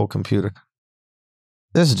your whole computer.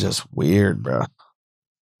 This is just weird, bro.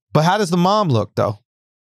 But how does the mom look, though?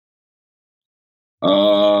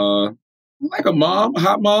 Like a mom, a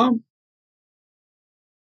hot mom.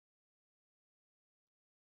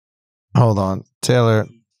 Hold on, Taylor.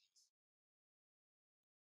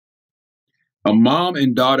 A mom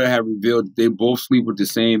and daughter have revealed that they both sleep with the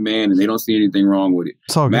same man and they don't see anything wrong with it.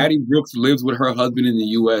 Maddie Brooks lives with her husband in the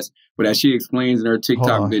U.S., but as she explains in her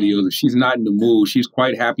TikTok videos, if she's not in the mood, she's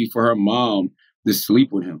quite happy for her mom to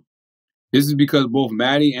sleep with him. This is because both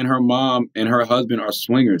Maddie and her mom and her husband are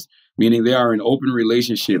swingers, meaning they are in open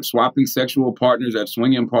relationships, swapping sexual partners at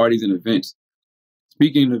swinging parties and events.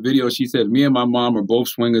 Speaking in the video, she says, me and my mom are both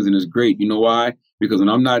swingers and it's great. You know why? Because when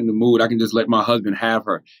I'm not in the mood, I can just let my husband have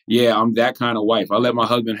her. Yeah, I'm that kind of wife. I let my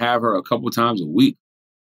husband have her a couple times a week.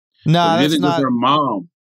 No, it isn't just her mom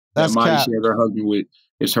that Maddie shares her husband with.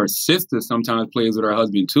 It's her sister sometimes plays with her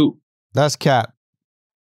husband too. That's cat.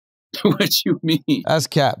 What you mean? That's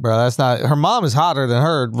cat, bro. That's not. Her mom is hotter than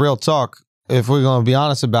her. Real talk. If we're going to be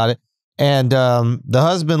honest about it. And the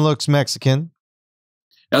husband looks Mexican.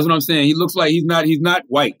 That's what I'm saying. He looks like he's not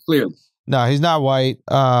white. Clearly, no, he's not white.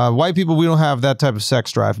 White people, we don't have that type of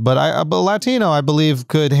sex drive. But but Latino, I believe,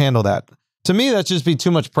 could handle that. To me, that'd just be too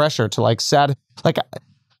much pressure to like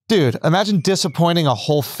dude. Imagine disappointing a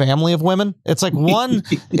whole family of women. It's like one.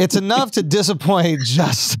 It's enough to disappoint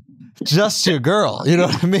just your girl, you know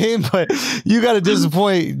what I mean? But you got to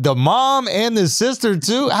disappoint the mom and the sister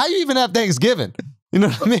too. How you even have Thanksgiving? You know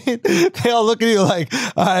what I mean? They all look at you like,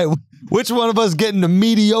 all right, which one of us getting the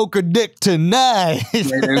mediocre dick tonight?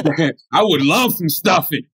 I would love some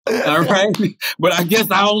stuffing, all right? But I guess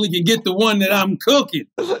I only can get the one that I'm cooking,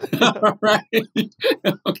 all right?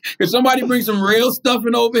 If somebody brings some real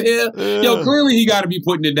stuffing over here, yo, clearly he got to be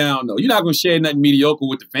putting it down, though. You're not going to share nothing mediocre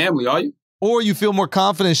with the family, are you? Or you feel more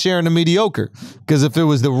confident sharing the mediocre. Because if it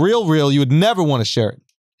was the real, you would never want to share it.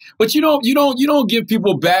 But you don't give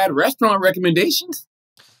people bad restaurant recommendations.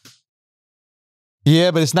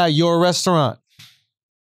 Yeah, but it's not your restaurant.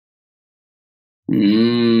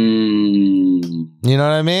 You know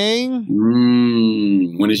what I mean?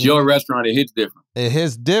 When it's your restaurant, it hits different. It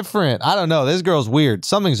hits different. I don't know. This girl's weird.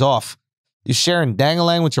 Something's off. You sharing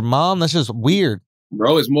dangalang with your mom? That's just weird.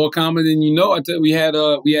 Bro, it's more common than you know. I tell you, we had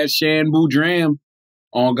Shanbu Dram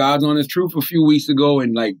on God's Honest Truth a few weeks ago,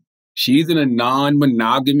 and like she's in a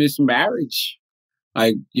non-monogamous marriage.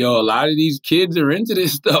 Like, yo, a lot of these kids are into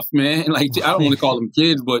this stuff, man. Like, I don't want to call them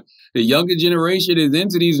kids, but the younger generation is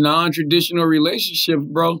into these non-traditional relationships,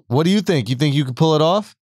 bro. What do you think? You think you could pull it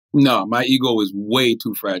off? No, my ego is way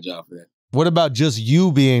too fragile for that. What about just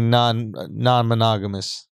you being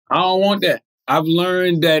non-monogamous? I don't want that. I've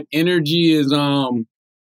learned that energy is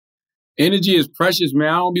precious, man.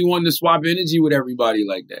 I don't be wanting to swap energy with everybody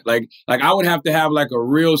like that. Like I would have to have like a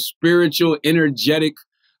real spiritual, energetic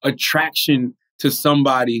attraction to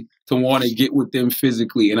somebody to want to get with them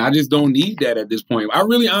physically. And I just don't need that at this point. I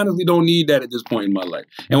really honestly don't need that at this point in my life.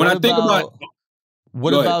 And when I think about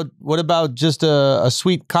what about just a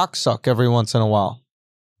sweet cocksuck every once in a while?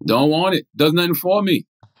 Don't want it. Does nothing for me.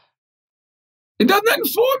 It does nothing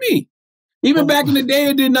for me. Even back in the day,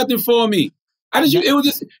 it did nothing for me.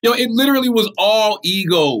 It literally was all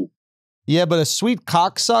ego. Yeah, but a sweet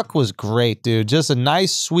cocksuck was great, dude. Just a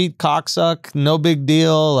nice, sweet cocksuck. No big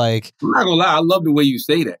deal. Like, I'm not gonna lie, I love the way you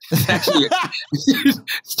say that. Actually,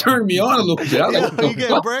 it's turned me on a little bit. You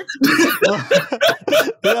get a brick?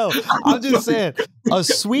 Yo, I'm just saying, a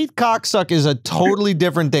sweet cocksuck is a totally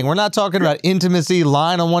different thing. We're not talking about intimacy,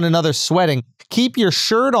 lying on one another, sweating. Keep your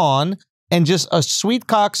shirt on and just a sweet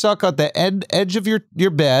cocksuck at the edge of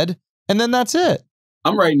your bed, and then that's it.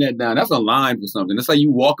 I'm writing that down. That's a line for something. That's like you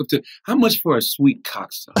walk up to, how much for a sweet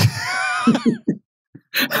cocksuck?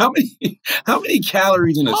 How many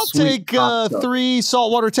calories in a sweet cocksuck? I'll take 3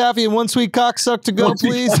 saltwater taffy and 1 sweet cocksuck to go,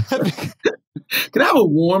 please. Can I have a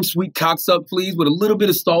warm sweet cocksuck, please, with a little bit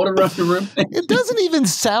of salt around the rim? It doesn't even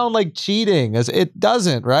sound like cheating. It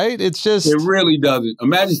doesn't, right? It's just... It really doesn't.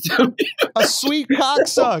 Imagine a sweet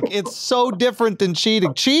cocksuck. It's so different than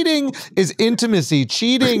cheating. Cheating is intimacy.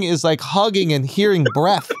 Cheating is like hugging and hearing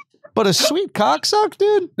breath. But a sweet cocksuck,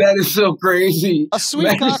 dude? That is so crazy. A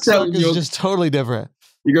sweet cocksuck is just totally different.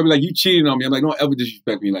 You're going to be like, you cheated on me. I'm like, don't ever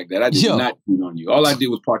disrespect me like that. I did not cheat on you. All I did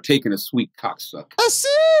was partake in a sweet cocksuck. That's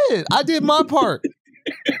it. I did my part.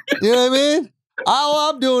 You know what I mean?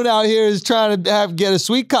 All I'm doing out here is trying to get a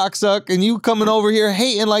sweet cocksuck, and you coming over here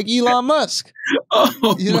hating like Elon Musk.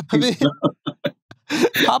 Oh, you know what I mean?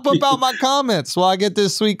 Hop up out my comments while I get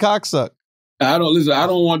this sweet cocksuck. I don't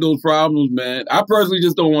want those problems, man. I personally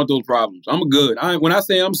just don't want those problems. I'm good. When I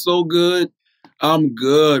say I'm so good, I'm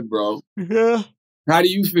good, bro. Yeah. How do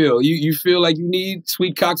you feel? You feel like you need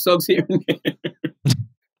sweet cocksucks here and there?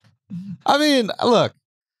 I mean, look,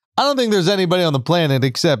 I don't think there's anybody on the planet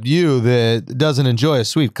except you that doesn't enjoy a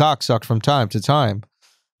sweet cocksuck from time to time.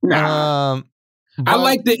 Nah. I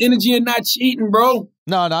like the energy of not cheating, bro.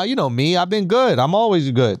 No, you know me. I've been good. I'm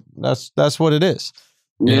always good. That's what it is.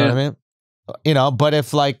 You know what I mean? You know, but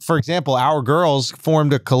if, like, for example, our girls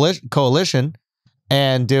formed a coalition,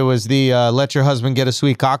 and it was the let your husband get a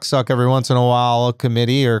sweet cocksuck every once in a while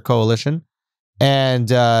committee or coalition. And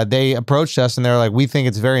they approached us and they're like, we think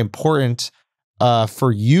it's very important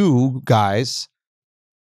for you guys,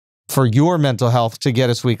 for your mental health, to get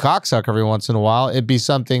a sweet cocksuck every once in a while. It'd be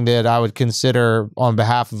something that I would consider on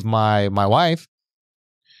behalf of my wife.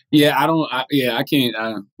 Yeah, I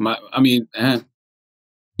can't.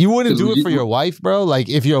 You wouldn't do it for your wife, bro? Like,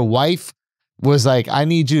 if your wife was like, I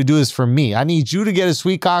need you to do this for me. I need you to get a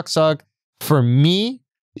sweet cocksuck for me.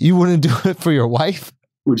 You wouldn't do it for your wife?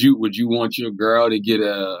 Would you want your girl to get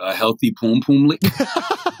a healthy poom poom lick?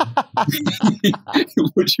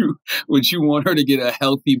 Would you want her to get a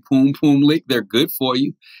healthy poom poom lick? They're good for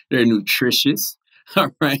you. They're nutritious.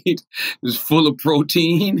 All right. It's full of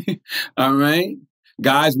protein. All right.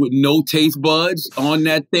 Guys with no taste buds on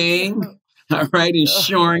that thing. All right.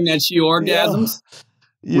 Ensuring that she orgasms.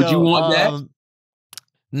 Would you want that?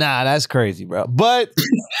 Nah, that's crazy, bro. But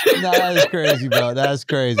that's crazy, bro. That's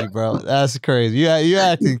crazy, bro. That's crazy. You're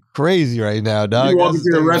acting crazy right now, dog. You walk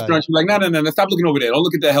into a restaurant, you're like, no. Stop looking over there. Don't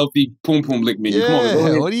look at that healthy poom poom lick menu. Yeah, come on, go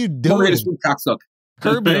ahead. What are you doing? Come here, sweet cocksuck.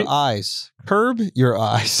 Curb your eyes. Curb your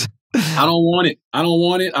eyes. I don't want it. I don't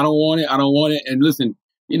want it. And listen,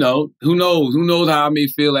 you know, who knows? Who knows how I may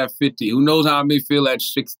feel at 50? Who knows how I may feel at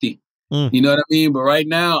 60? You know what I mean? But right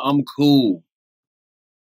now, I'm cool.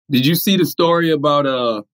 Did you see the story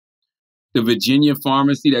about the Virginia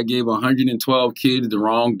pharmacy that gave 112 kids the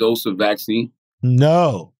wrong dose of vaccine?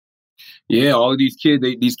 No. Yeah, all of these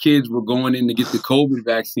kids were going in to get the COVID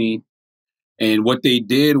vaccine. And what they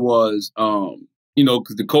did was,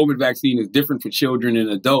 because the COVID vaccine is different for children and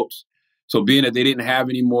adults. So being that they didn't have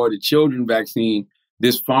any more of the children vaccine,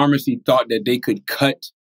 this pharmacy thought that they could cut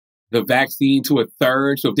the vaccine to a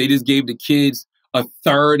third. So if they just gave the kids a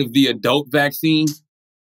third of the adult vaccine,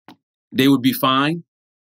 they would be fine.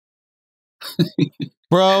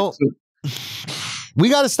 Bro, we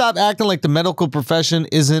got to stop acting like the medical profession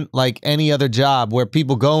isn't like any other job where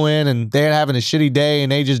people go in and they're having a shitty day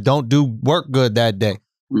and they just don't do work good that day.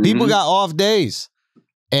 Mm-hmm. People got off days.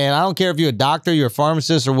 And I don't care if you're a doctor, you're a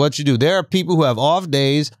pharmacist, or what you do. There are people who have off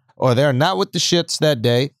days or they're not with the shits that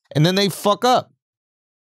day, and then they fuck up.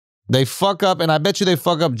 They fuck up, and I bet you they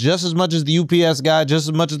fuck up just as much as the UPS guy, just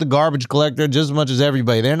as much as the garbage collector, just as much as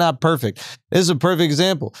everybody. They're not perfect. This is a perfect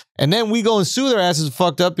example. And then we go and sue their asses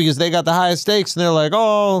fucked up because they got the highest stakes, and they're like,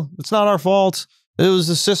 oh, it's not our fault. It was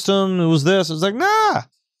the system. It was this. It's like, nah.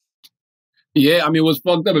 Yeah, I mean, what's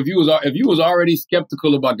fucked up, if you was already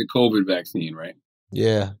skeptical about the COVID vaccine, right?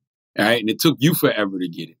 Yeah. All right, and it took you forever to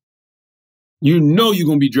get it. You know you're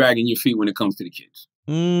going to be dragging your feet when it comes to the kids,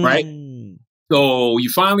 right? So you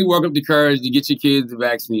finally work up the courage to get your kids the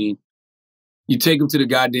vaccine. You take them to the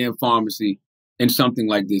goddamn pharmacy, and something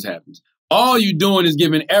like this happens. All you're doing is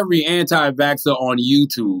giving every anti-vaxxer on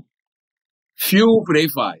YouTube fuel for their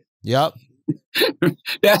fire. Yep.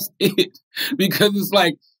 That's it. Because it's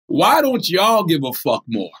like, why don't y'all give a fuck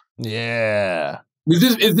more? Yeah.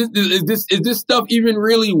 Is this stuff even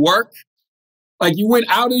really work? Like, you went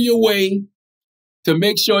out of your way to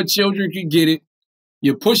make sure children could get it.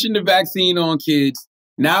 You're pushing the vaccine on kids.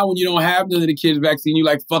 Now, when you don't have none of the kids' vaccine, you're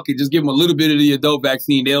like, fuck it, just give them a little bit of the adult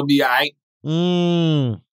vaccine. They'll be all right.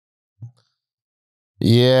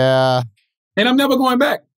 Yeah. And I'm never going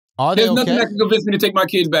back. Are they There's nothing okay? that can convince me to take my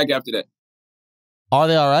kids back after that. Are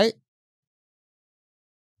they all right?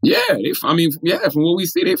 Yeah, from what we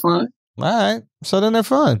see, they're fine. All right. So then they're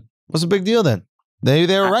fine. What's the big deal then? They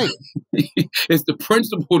were right. It's the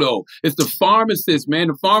principle, though. It's the pharmacist, man.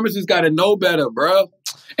 The pharmacist got to know better, bro.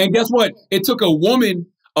 And guess what? It took a woman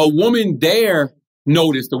there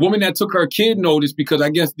notice. The woman that took her kid notice, because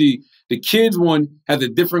I guess the kid's one has a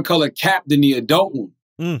different color cap than the adult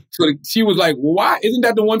one. So she was like, well, why? Isn't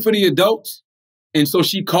that the one for the adults? And so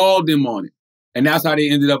she called them on it. And that's how they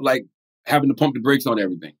ended up like having to pump the brakes on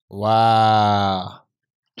everything. Wow.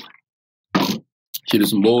 Shit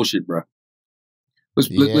is some bullshit, bro. Let's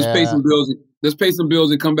pay some bills. Let's pay some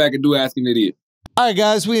bills and come back and do Ask an Idiot. All right,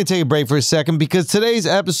 guys, we're going to take a break for a second because today's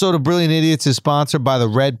episode of Brilliant Idiots is sponsored by the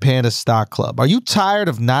Red Panda Stock Club. Are you tired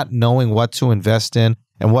of not knowing what to invest in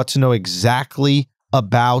and what to know exactly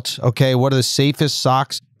about? Okay, what are the safest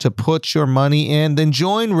stocks to put your money in? Then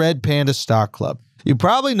join Red Panda Stock Club. You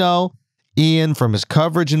probably know Ian from his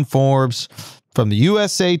coverage in Forbes, from the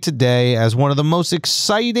USA Today, as one of the most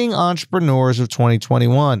exciting entrepreneurs of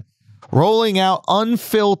 2021. Rolling out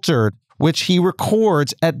Unfiltered, which he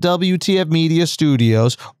records at WTF Media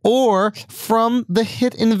Studios, or from the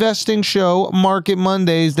hit investing show Market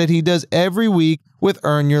Mondays that he does every week with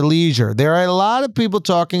Earn Your Leisure. There are a lot of people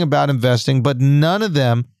talking about investing, but none of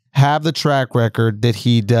them have the track record that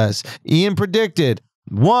he does. Ian predicted,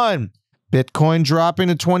 1, Bitcoin dropping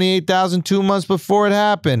to 28,000 2 months before it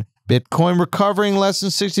happened. Bitcoin recovering less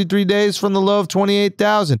than 63 days from the low of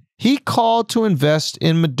 28,000. He called to invest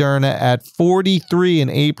in Moderna at 43 in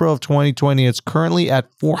April of 2020. It's currently at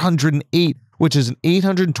 408, which is an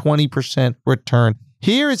 820% return.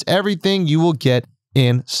 Here is everything you will get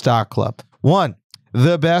in Stock Club. 1,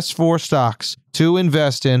 the best 4 stocks to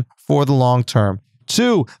invest in for the long term.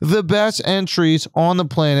 2, the best entries on the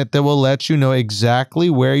planet that will let you know exactly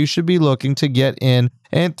where you should be looking to get in.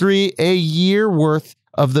 And 3, a year worth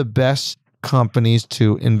of the best companies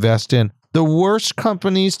to invest in. The worst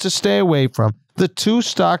companies to stay away from. The 2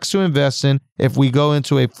 stocks to invest in if we go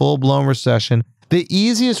into a full-blown recession. The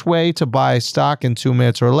easiest way to buy a stock in 2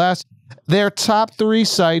 minutes or less. Their top 3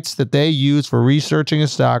 sites that they use for researching a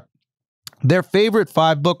stock. Their favorite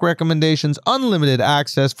 5 book recommendations, unlimited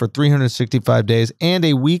access for 365 days, and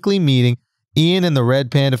a weekly meeting, Ian and the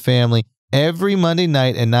Red Panda family, every Monday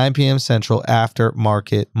night at 9 p.m. Central after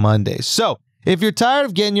Market Mondays. So, if you're tired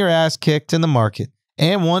of getting your ass kicked in the market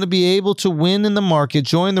and want to be able to win in the market,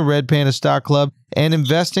 join the Red Panda Stock Club, and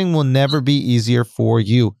investing will never be easier for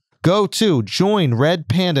you. Go to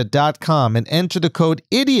joinredpanda.com and enter the code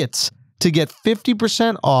IDIOTS to get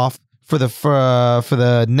 50% off for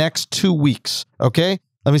the next 2 weeks. Okay?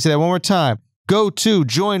 Let me say that one more time. Go to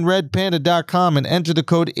joinredpanda.com and enter the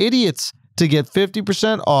code IDIOTS to get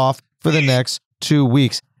 50% off for the next 2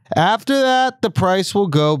 weeks. After that, the price will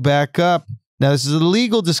go back up. Now, this is a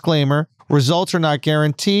legal disclaimer. Results are not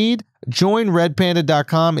guaranteed.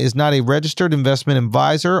 JoinRedPanda.com is not a registered investment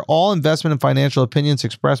advisor. All investment and financial opinions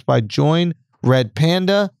expressed by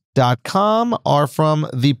JoinRedPanda.com are from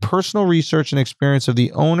the personal research and experience of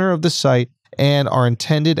the owner of the site and are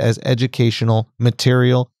intended as educational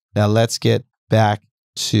material. Now, let's get back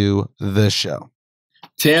to the show.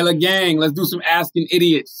 Taylor Gang, let's do some Asking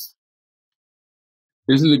Idiots.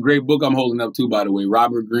 This is a great book I'm holding up too, by the way.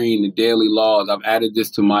 Robert Greene, The Daily Laws. I've added this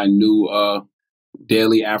to my new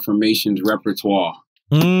daily affirmations repertoire.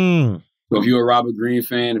 So if you're a Robert Greene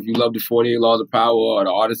fan, if you love the 48 Laws of Power or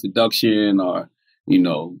the Art of Seduction or,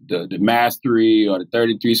 the Mastery or the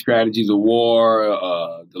 33 Strategies of War,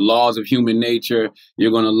 the Laws of Human Nature,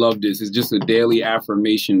 you're going to love this. It's just a daily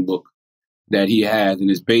affirmation book that he has,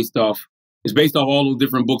 and it's based off all those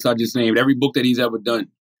different books I just named. Every book that he's ever done.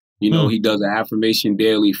 He does an affirmation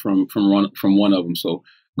daily from one of them. So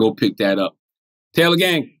go pick that up. Taylor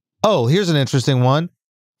Gang. Oh, here's an interesting one.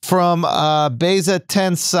 From Beza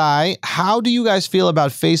Tensai. How do you guys feel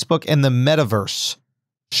about Facebook and the metaverse?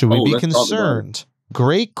 Should we be concerned?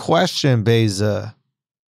 Great question, Beza.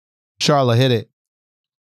 Charla, hit it.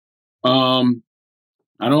 I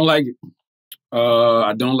don't like it.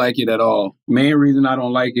 I don't like it at all. Main reason I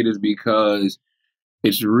don't like it is because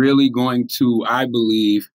it's really going to, I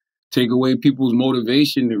believe, take away people's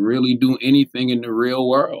motivation to really do anything in the real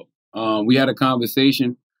world. We had a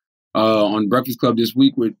conversation on Breakfast Club this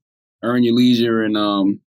week with Earn Your Leisure and,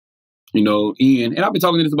 Ian. And I've been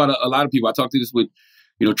talking to this about a lot of people. I talked to this with,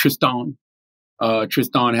 Tristan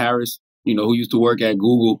Harris, who used to work at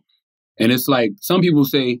Google. And it's like, some people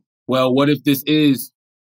say, well, what if this is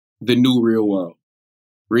the new real world?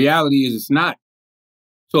 Reality is it's not.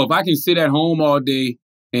 So if I can sit at home all day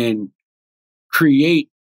and create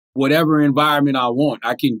whatever environment I want,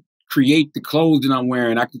 I can create the clothes that I'm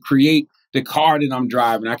wearing, I can create the car that I'm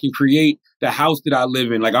driving, I can create the house that I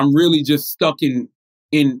live in. Like, I'm really just stuck in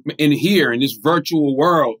here in this virtual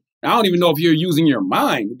world. I don't even know if you're using your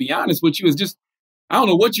mind, to be honest with you. It's just, I don't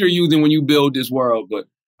know what you're using when you build this world, but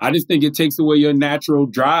I just think it takes away your natural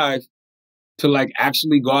drive to like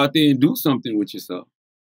actually go out there and do something with yourself.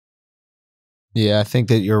 Yeah, I think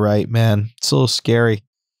that you're right, man. It's a little scary.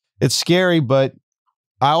 It's scary, but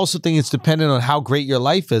I also think it's dependent on how great your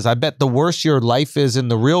life is. I bet the worse your life is in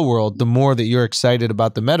the real world, the more that you're excited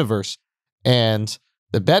about the metaverse. And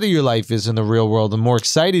the better your life is in the real world, the more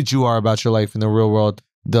excited you are about your life in the real world,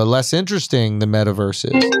 the less interesting the metaverse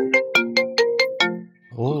is.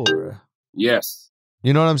 Oh. Yes.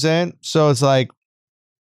 You know what I'm saying? So it's like,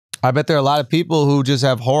 I bet there are a lot of people who just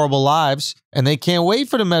have horrible lives and they can't wait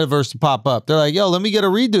for the metaverse to pop up. They're like, yo, let me get a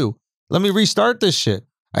redo. Let me restart this shit.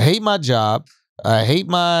 I hate my job. I hate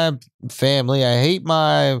my family. I hate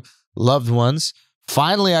my loved ones.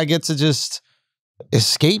 Finally, I get to just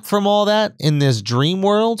escape from all that in this dream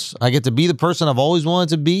world. I get to be the person I've always wanted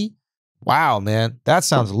to be. Wow, man. That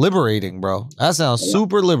sounds liberating, bro. That sounds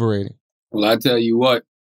super liberating. Well, I tell you what,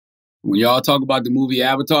 when y'all talk about the movie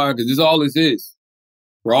Avatar, because this is all this is,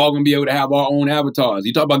 we're all going to be able to have our own avatars.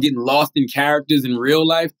 You talk about getting lost in characters in real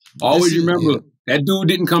life. Always remember, that dude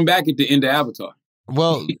didn't come back at the end of Avatar.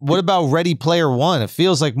 Well, what about Ready Player One? It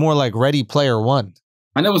feels like more like Ready Player One.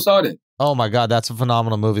 I never saw that. Oh my God, that's a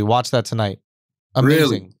phenomenal movie. Watch that tonight.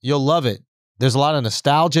 Amazing. Really? You'll love it. There's a lot of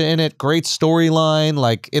nostalgia in it. Great storyline.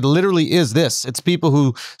 Like, it literally is this. It's people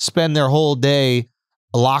who spend their whole day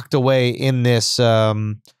locked away in this, I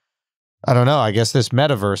don't know, I guess this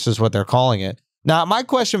metaverse is what they're calling it. Now, my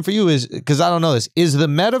question for you is, because I don't know this, is the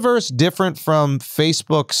metaverse different from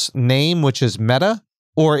Facebook's name, which is Meta,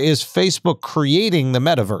 or is Facebook creating the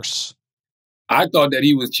metaverse? I thought that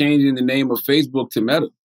he was changing the name of Facebook to Meta.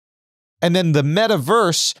 And then the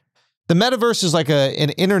metaverse is like an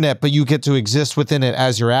internet, but you get to exist within it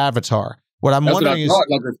as your avatar. What I'm wondering is,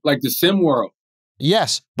 like the sim world.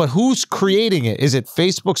 Yes, but who's creating it? Is it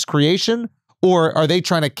Facebook's creation, or are they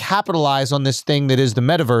trying to capitalize on this thing that is the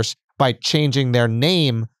metaverse by changing their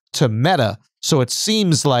name to Meta? So it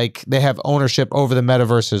seems like they have ownership over the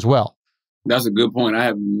metaverse as well. That's a good point. I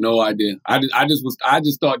have no idea. I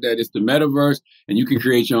just thought that it's the metaverse and you can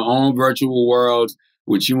create your own virtual worlds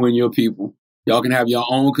with you and your people. Y'all can have your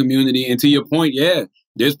own community. And to your point, yeah,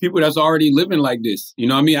 there's people that's already living like this. You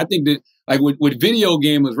know what I mean? I think that like with video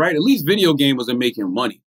gamers, right? At least video gamers are making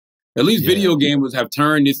money. At least video gamers have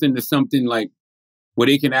turned this into something like where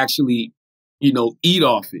they can actually, eat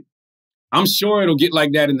off it. I'm sure it'll get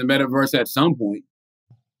like that in the metaverse at some point.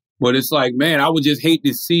 But it's like, man, I would just hate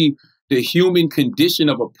to see the human condition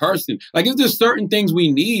of a person. Like, it's just certain things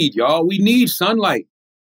we need, y'all. We need sunlight.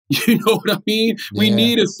 You know what I mean? We Yeah.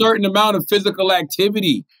 need a certain amount of physical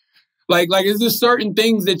activity. Like, is there certain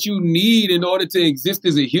things that you need in order to exist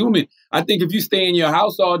as a human? I think if you stay in your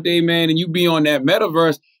house all day, man, and you be on that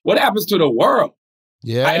metaverse, what happens to the world?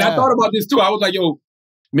 Yeah. And I thought about this too. I was like, yo,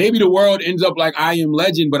 maybe the world ends up like I Am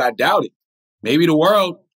Legend, but I doubt it. Maybe the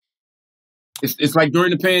world, it's like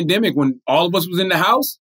during the pandemic when all of us was in the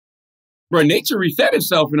house, bro, nature reset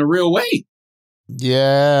itself in a real way.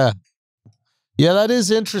 Yeah. Yeah, that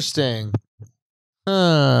is interesting.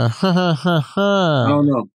 I don't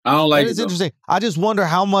know. I don't like That it. is Though. interesting. I just wonder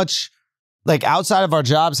how much, like outside of our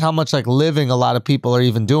jobs, how much like living a lot of people are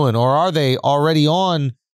even doing, or are they already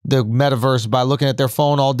on the metaverse by looking at their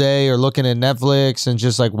phone all day or looking at Netflix and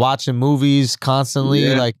just like watching movies constantly?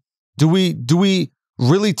 Yeah. Like, do we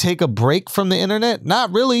really take a break from the internet?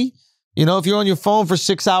 Not really. You know, if you're on your phone for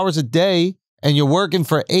 6 hours a day and you're working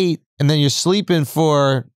for 8 and then you're sleeping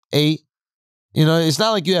for 8, you know, it's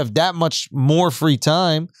not like you have that much more free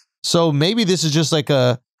time. So maybe this is just like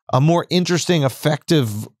a more interesting,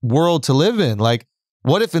 effective world to live in. Like,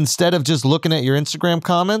 what if instead of just looking at your Instagram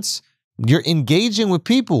comments, you're engaging with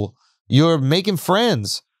people, you're making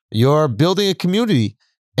friends, you're building a community,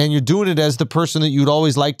 and you're doing it as the person that you'd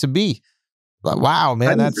always like to be? Like, wow,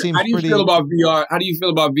 man, that seems How do you pretty. feel about VR? How do you feel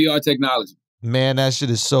about VR technology? Man, that shit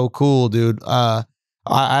is so cool, dude. I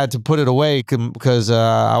had to put it away because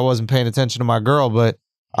I wasn't paying attention to my girl, but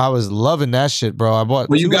I was loving that shit, bro. I bought.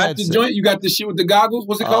 Well, you two got the headsets. joint. You got the shit with the goggles.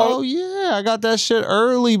 What's it called? Oh yeah, I got that shit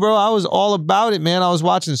early, bro. I was all about it, man. I was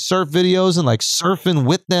watching surf videos and like surfing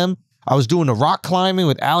with them. I was doing the rock climbing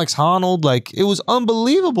with Alex Honnold. Like, it was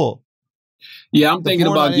unbelievable. Yeah, I'm thinking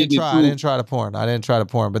Porn, about I didn't getting try. it I too. didn't try the porn. I didn't try the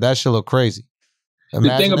porn, but that shit looked crazy. The thing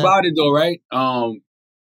Imagine that. about it though, right?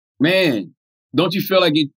 Man, don't you feel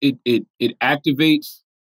like it activates,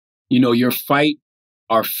 you know, your fight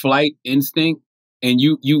or flight instinct, and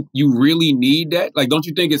you really need that? Like, don't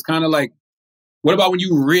you think it's kind of like, what about when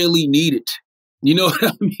you really need it? You know what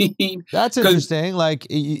I mean? That's interesting. Like,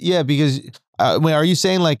 yeah, because wait, are you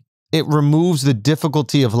saying like it removes the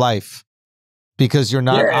difficulty of life because you're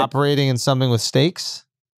not Yeah. operating in something with stakes?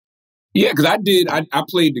 Yeah, because I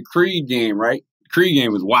played the Creed game, right? The Creed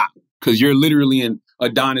game was wild because you're literally in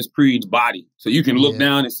Adonis Creed's body. So you can look Yeah.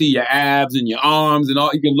 down and see your abs and your arms and all.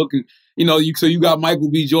 You can look, you know, so you got Michael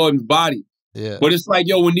B. Jordan's body. Yeah. But it's like,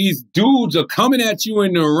 yo, when these dudes are coming at you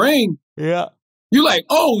in the ring, Yeah. you're like,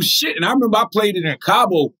 oh shit. And I remember I played it in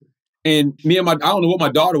Cabo, and I don't know what my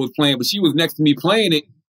daughter was playing, but she was next to me playing it.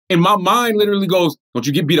 And my mind literally goes, don't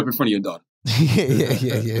you get beat up in front of your daughter.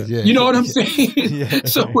 yeah. You know what I'm saying? Yeah.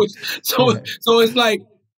 So it's like,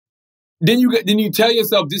 then you tell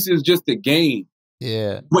yourself this is just a game.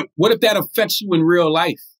 Yeah. But what if that affects you in real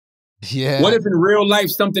life? Yeah. What if in real life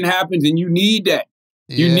something happens and you need that?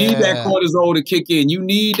 You need that cortisol to kick in. You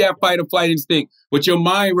need that fight or flight instinct. But your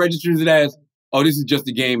mind registers it as, oh, this is just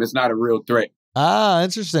a game. It's not a real threat. Ah,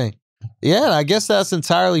 interesting. Yeah, I guess that's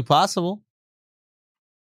entirely possible.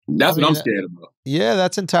 That's what I'm scared about. Yeah,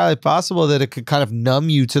 that's entirely possible that it could kind of numb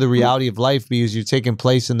you to the reality of life because you're taking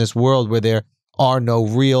place in this world where there are no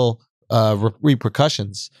real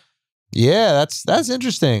repercussions. Yeah, that's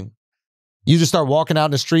interesting. You just start walking out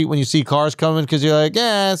in the street when you see cars coming because you're like,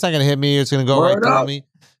 yeah, it's not going to hit me. It's going to go right through me.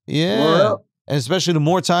 Yeah. And especially the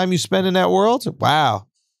more time you spend in that world. Wow.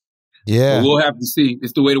 Yeah. But we'll have to see.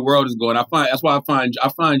 It's the way the world is going. That's why I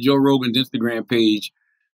find Joe Rogan's Instagram page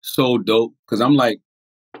so dope because I'm like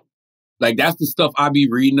that's the stuff I be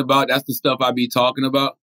reading about. That's the stuff I be talking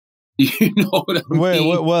about. You know what I mean? Wait,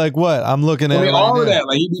 like what? I'm looking at all of that.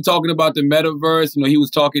 Like, he be talking about the metaverse. You know, he was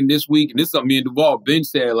talking this week, and this is something me and Duval Ben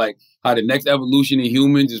said, like how the next evolution in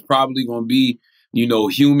humans is probably going to be, you know,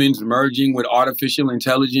 humans merging with artificial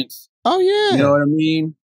intelligence. Oh, yeah. You know what I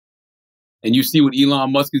mean? And you see what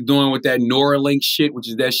Elon Musk is doing with that Neuralink shit, which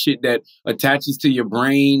is that shit that attaches to your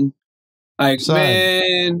brain. Like, Son,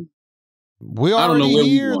 man. We're I don't know already where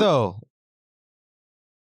here, though.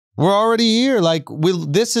 We're already here. Like,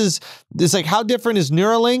 it's like, how different is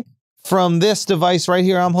Neuralink from this device right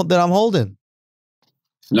here that I'm holding?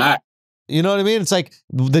 It's not. You know what I mean? It's like,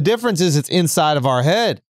 the difference is it's inside of our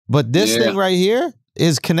head. But this thing right here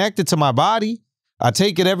is connected to my body. I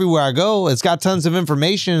take it everywhere I go. It's got tons of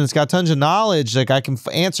information. It's got tons of knowledge. Like, I can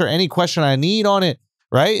answer any question I need on it,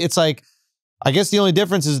 right? It's like, I guess the only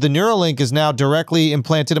difference is the Neuralink is now directly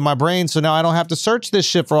implanted in my brain. So now I don't have to search this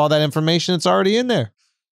shit for all that information. It's already in there.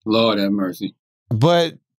 Lord have mercy.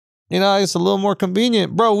 But, you know, it's a little more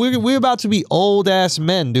convenient. Bro, we're about to be old-ass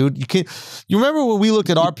men, dude. You remember when we looked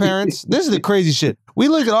at our parents? This is the crazy shit. We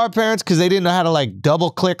looked at our parents because they didn't know how to, like,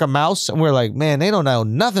 double-click a mouse. And we're like, man, they don't know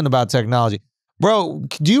nothing about technology. Bro,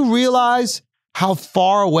 do you realize how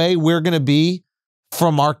far away we're going to be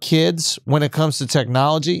from our kids when it comes to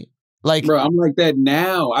technology? Like, bro, I'm like that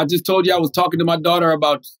now. I just told you I was talking to my daughter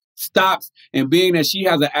about stocks, and being that she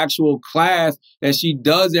has an actual class that she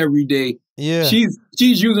does every day, yeah. she's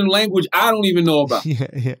using language I don't even know about.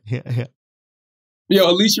 Yeah. Yo,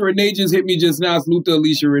 Alicia Renee just hit me just now. Salute to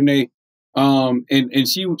Alicia Renee. And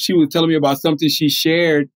she was telling me about something she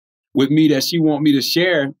shared with me that she want me to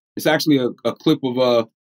share. It's actually a clip of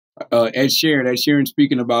Ed Sheeran. Ed Sheeran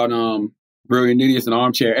speaking about Brilliant Idiots and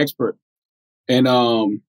Armchair Expert. And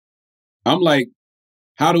I'm like,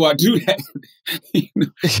 how do I do that? You know?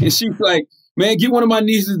 And she's like, man, get one of my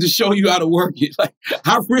nieces to show you how to work it. Like,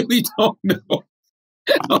 I really don't know.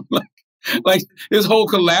 I'm like this whole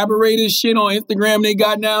collaborator shit on Instagram they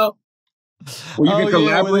got now. Where you can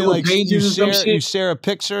collaborate with pages and some shit. You share a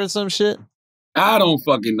picture or some shit? I don't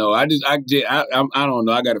fucking know. I don't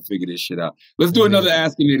know. I got to figure this shit out. Let's do another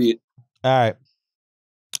Ask an Idiot. All right.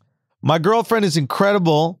 My girlfriend is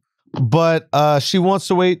incredible, but she wants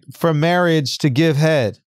to wait for marriage to give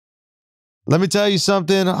head. Let me tell you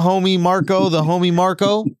something, homie Marco, the homie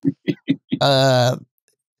Marco.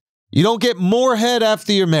 You don't get more head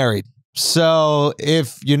after you're married. So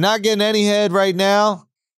if you're not getting any head right now,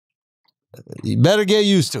 you better get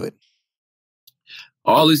used to it.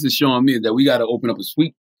 All this is showing me is that we got to open up a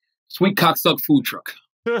sweet cocksuck food truck.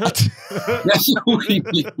 That's what we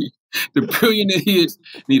need. The Brilliant Idiots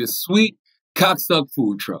need a sweet cocksuck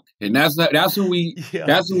food truck, and that's what we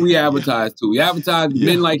advertise to. We advertise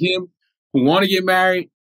men like him who want to get married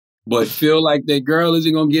but feel like their girl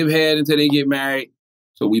isn't gonna give head until they get married.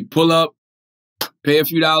 So we pull up, pay a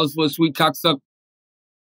few dollars for a sweet cocksuck,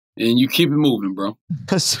 and you keep it moving, bro.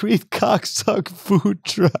 A sweet cocksuck food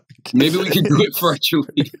truck. Maybe we can do it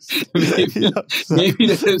virtually. maybe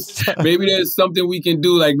there's something we can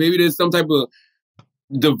do. Like maybe there's some type of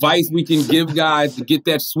device we can give guys to get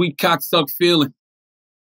that sweet cocksuck feeling.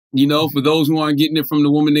 You know, for those who aren't getting it from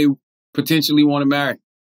the woman they potentially want to marry.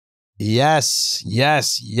 Yes.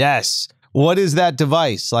 What is that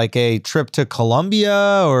device? Like a trip to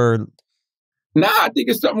Colombia or? Nah, I think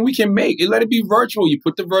it's something we can make. Let it be virtual. You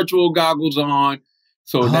put the virtual goggles on.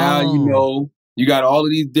 So now, you know, you got all of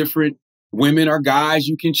these different women or guys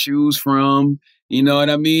you can choose from. You know what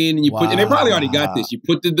I mean? And and they probably already got this. You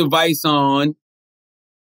put the device on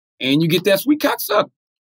and you get that sweet cocksuck.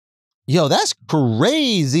 Yo, that's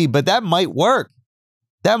crazy, but that might work.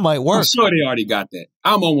 I'm sure they already got that.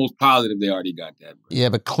 I'm almost positive they already got that. Bro. Yeah,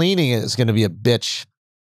 but cleaning it is going to be a bitch.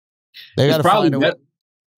 They got to find a way.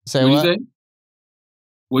 Say what?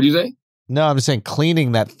 What'd you say? No, I'm just saying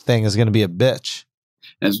cleaning that thing is going to be a bitch.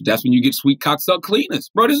 That's when you get sweet cocksuck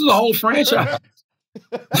cleaners. Bro, this is a whole franchise.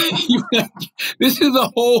 This is a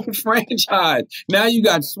whole franchise. Now you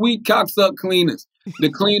got sweet cocksuck cleaners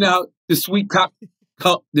to clean out the sweet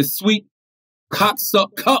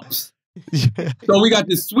cocksuck cups. Yeah. So we got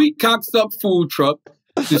the sweet cocksuck food truck,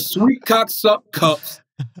 the sweet cocksuck cups,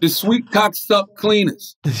 the sweet cocksuck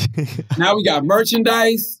cleaners. Now we got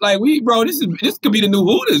merchandise. Like this could be the new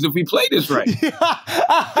Hooters if we play this right.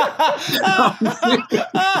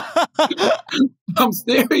 I'm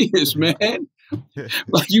serious, man.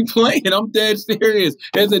 Like you playing, I'm dead serious.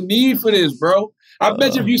 There's a need for this, bro. I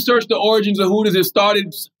bet you if you search the origins of Hooters, it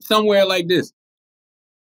started somewhere like this.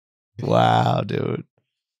 Wow, dude.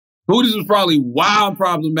 Hooters was probably wild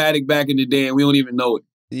problematic back in the day, and we don't even know it.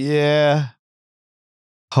 Yeah.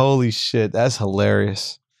 Holy shit, that's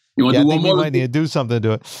hilarious. You want to do one more? We might need to do something to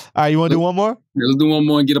do it. All right, you want to do one more? Yeah, let's do one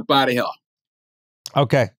more and get up out of here.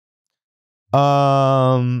 Okay.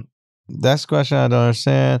 That's a question I don't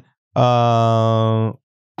understand.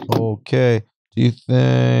 Okay. Do you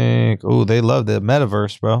think? Oh, they love the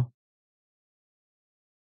metaverse, bro.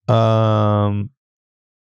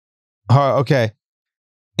 Okay.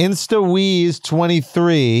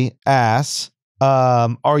 InstaWeeze23 asks,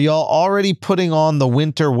 are y'all already putting on the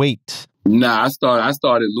winter weight? Nah, I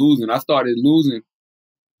started losing. I started losing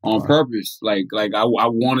on purpose. Like I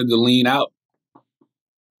wanted to lean out.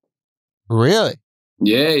 Really?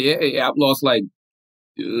 Yeah. I've lost I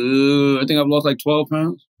think I've lost like 12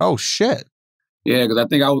 pounds. Oh shit. Yeah, because I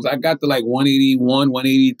think I got to like 181,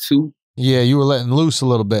 182. Yeah, you were letting loose a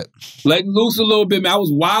little bit. Letting loose a little bit, man. I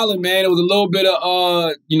was wilding, man. It was a little bit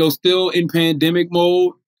of still in pandemic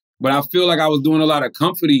mode, but I feel like I was doing a lot of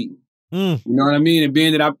comfort eating. You know what I mean? And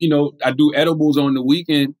being that I do edibles on the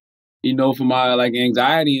weekend, for my like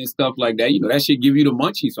anxiety and stuff like that, that shit give you the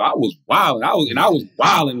munchies. So I was wilding. I was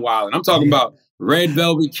wilding. I'm talking about red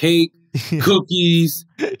velvet cake, cookies,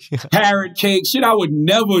 carrot cake, shit I would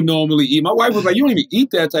never normally eat. My wife was like, you don't even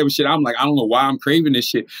eat that type of shit. I'm like, I don't know why I'm craving this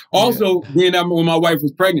shit. Also, being that when my wife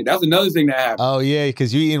was pregnant, that's another thing that happened. Oh, yeah,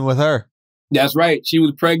 because you eating with her. That's right. She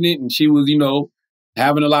was pregnant and she was,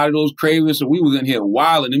 having a lot of those cravings. So we was in here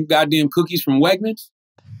wilding. Them goddamn cookies from Wegmans.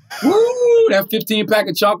 Woo! That 15-pack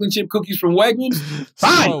of chocolate chip cookies from Wegmans.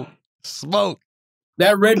 Fine. Smoke.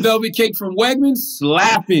 That red velvet cake from Wegmans,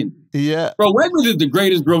 slapping. Yeah. Bro, Wegmans is the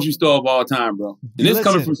greatest grocery store of all time, bro. And this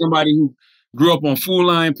coming from somebody who grew up on Food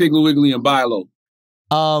Lion, Piggly Wiggly, and Bilo.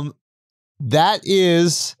 That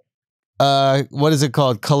is, what is it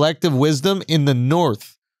called? Collective wisdom in the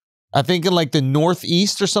North. I think in like the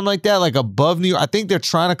Northeast or something like that, like above New York. I think they're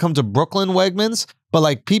trying to come to Brooklyn Wegmans, but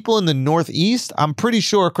like people in the Northeast, I'm pretty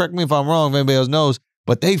sure, correct me if I'm wrong, if anybody else knows,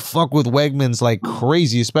 but they fuck with Wegmans like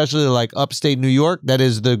crazy, especially like upstate New York. That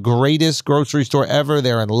is the greatest grocery store ever.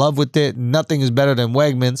 They're in love with it. Nothing is better than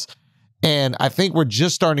Wegmans. And I think we're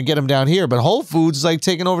just starting to get them down here, but Whole Foods is like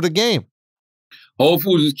taking over the game. Whole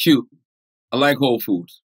Foods is cute. I like Whole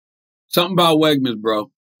Foods. Something about Wegmans, bro.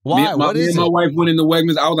 Why? Me and my wife went into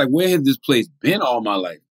Wegmans. I was like, where has this place been all my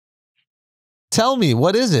life? Tell me,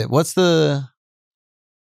 what is it? What's the...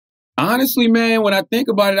 Honestly, man, when I think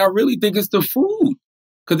about it, I really think it's the food.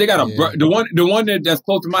 Because they got the one that's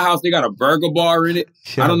close to my house, they got a burger bar in it.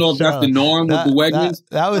 I don't know if that's the norm with the Wegmans.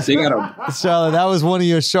 Charlotte, that was one of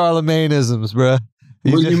your Charlamagneisms, bro.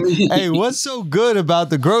 What do you mean? Hey, what's so good about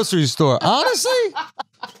the grocery store? Honestly,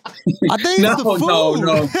 I think it's the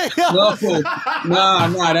food. Nah,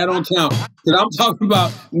 that don't count. Because I'm talking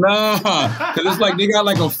about, because it's like they got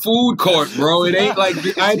like a food court, bro. It ain't like,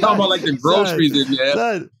 I ain't talking about like the groceries in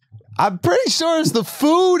there. I'm pretty sure it's the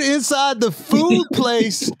food inside the food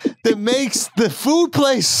place that makes the food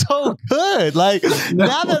place so good. Like,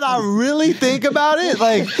 now that I really think about it,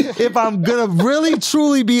 like, if I'm going to really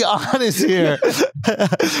truly be honest here,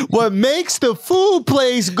 what makes the food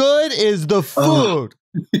place good is the food.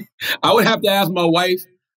 I would have to ask my wife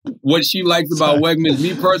what she likes about Wegmans.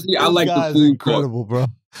 Me personally, I like the food incredible, court. Bro.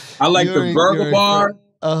 I like the burger bar.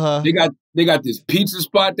 Uh-huh. They got this pizza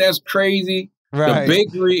spot that's crazy. Right. The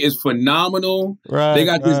bakery is phenomenal. Right. They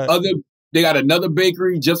got they got another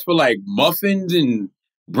bakery just for like muffins and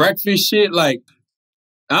breakfast shit. Like,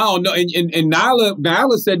 I don't know. And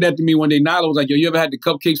Nyla said that to me one day. Nyla was like, yo, you ever had the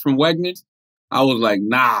cupcakes from Wegmans? I was like,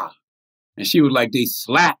 nah. And she was like, they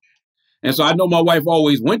slap. And so I know my wife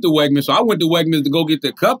always went to Wegmans. So I went to Wegmans to go get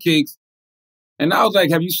the cupcakes. And I was like,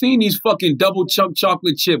 have you seen these fucking double chunk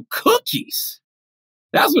chocolate chip cookies?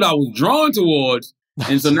 That's what I was drawn towards.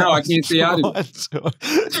 And so now I can't stay out of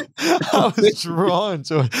it. I was drawn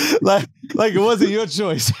to it. Like it wasn't your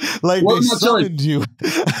choice. Like they summoned you.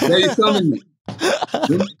 They summoned me.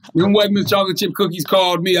 Them Wegmans chocolate chip cookies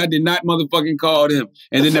called me. I did not motherfucking call them.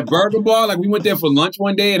 And then the burger bar, like we went there for lunch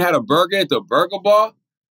one day and had a burger at the burger bar.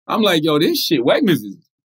 I'm like, yo, this shit, Wegmans is,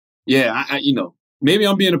 maybe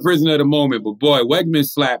I'm being a prisoner of the moment, but boy,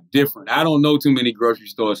 Wegmans slap different. I don't know too many grocery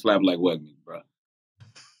stores slap like Wegmans, bro.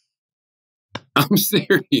 I'm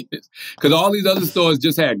serious. Because all these other stores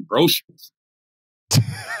just had groceries.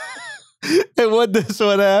 And what this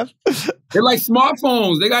one have? They're like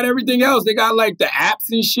smartphones. They got everything else. They got like the apps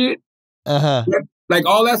and shit. Uh-huh. Like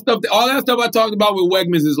all that stuff I talked about with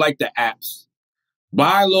Wegmans is like the apps.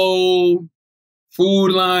 Bilo,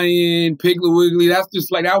 Food Lion, Piggly Wiggly. That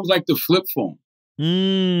was like the flip phone.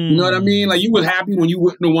 You know what I mean? Like you was happy when you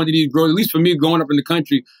went to one of these grocery. At least for me, growing up in the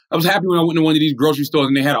country, I was happy when I went to one of these grocery stores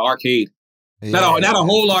and they had an arcade. Yeah. Not a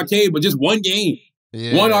whole arcade, but just one game.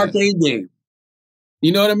 Yeah. One arcade game.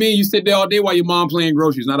 You know what I mean? You sit there all day while your mom playing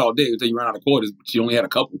groceries. Not all day until you ran out of quarters, but she only had a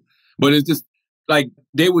couple. But it's just like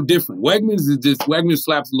they were different. Wegmans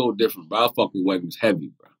slaps a little different, bro. I fuck with Wegmans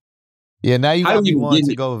heavy, bro. Yeah, now you got me wanting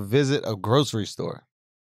to go visit a grocery store.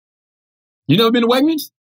 You never been to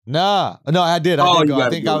Wegmans? Nah. No, I did. I did go. I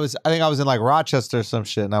think I was in like Rochester or some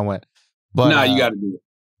shit and I went. But nah, you gotta do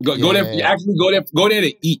it. Go there. Yeah. Actually go there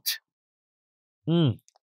to eat.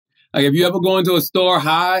 Like if you ever go into a store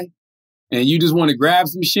high and you just want to grab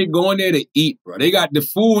some shit, go in there to eat, bro. They got the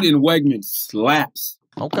food in Wegmans slaps.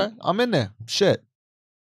 Okay, I'm in there. Shit.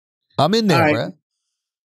 I'm in there, bro.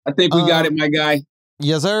 I think we got it, my guy.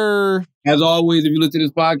 Yes, sir. As always, if you listen to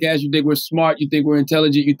this podcast, you think we're smart, you think we're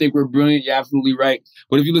intelligent, you think we're brilliant, you're absolutely right.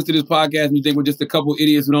 But if you listen to this podcast and you think we're just a couple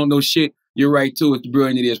idiots who don't know shit, you're right too. It's the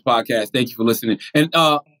Brilliant Idiots Podcast. Thank you for listening. And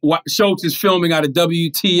Schulz is filming out of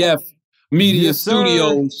WTF Media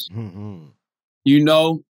Studios. You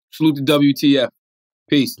know, salute to WTF.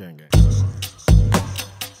 Peace. Gang, gang.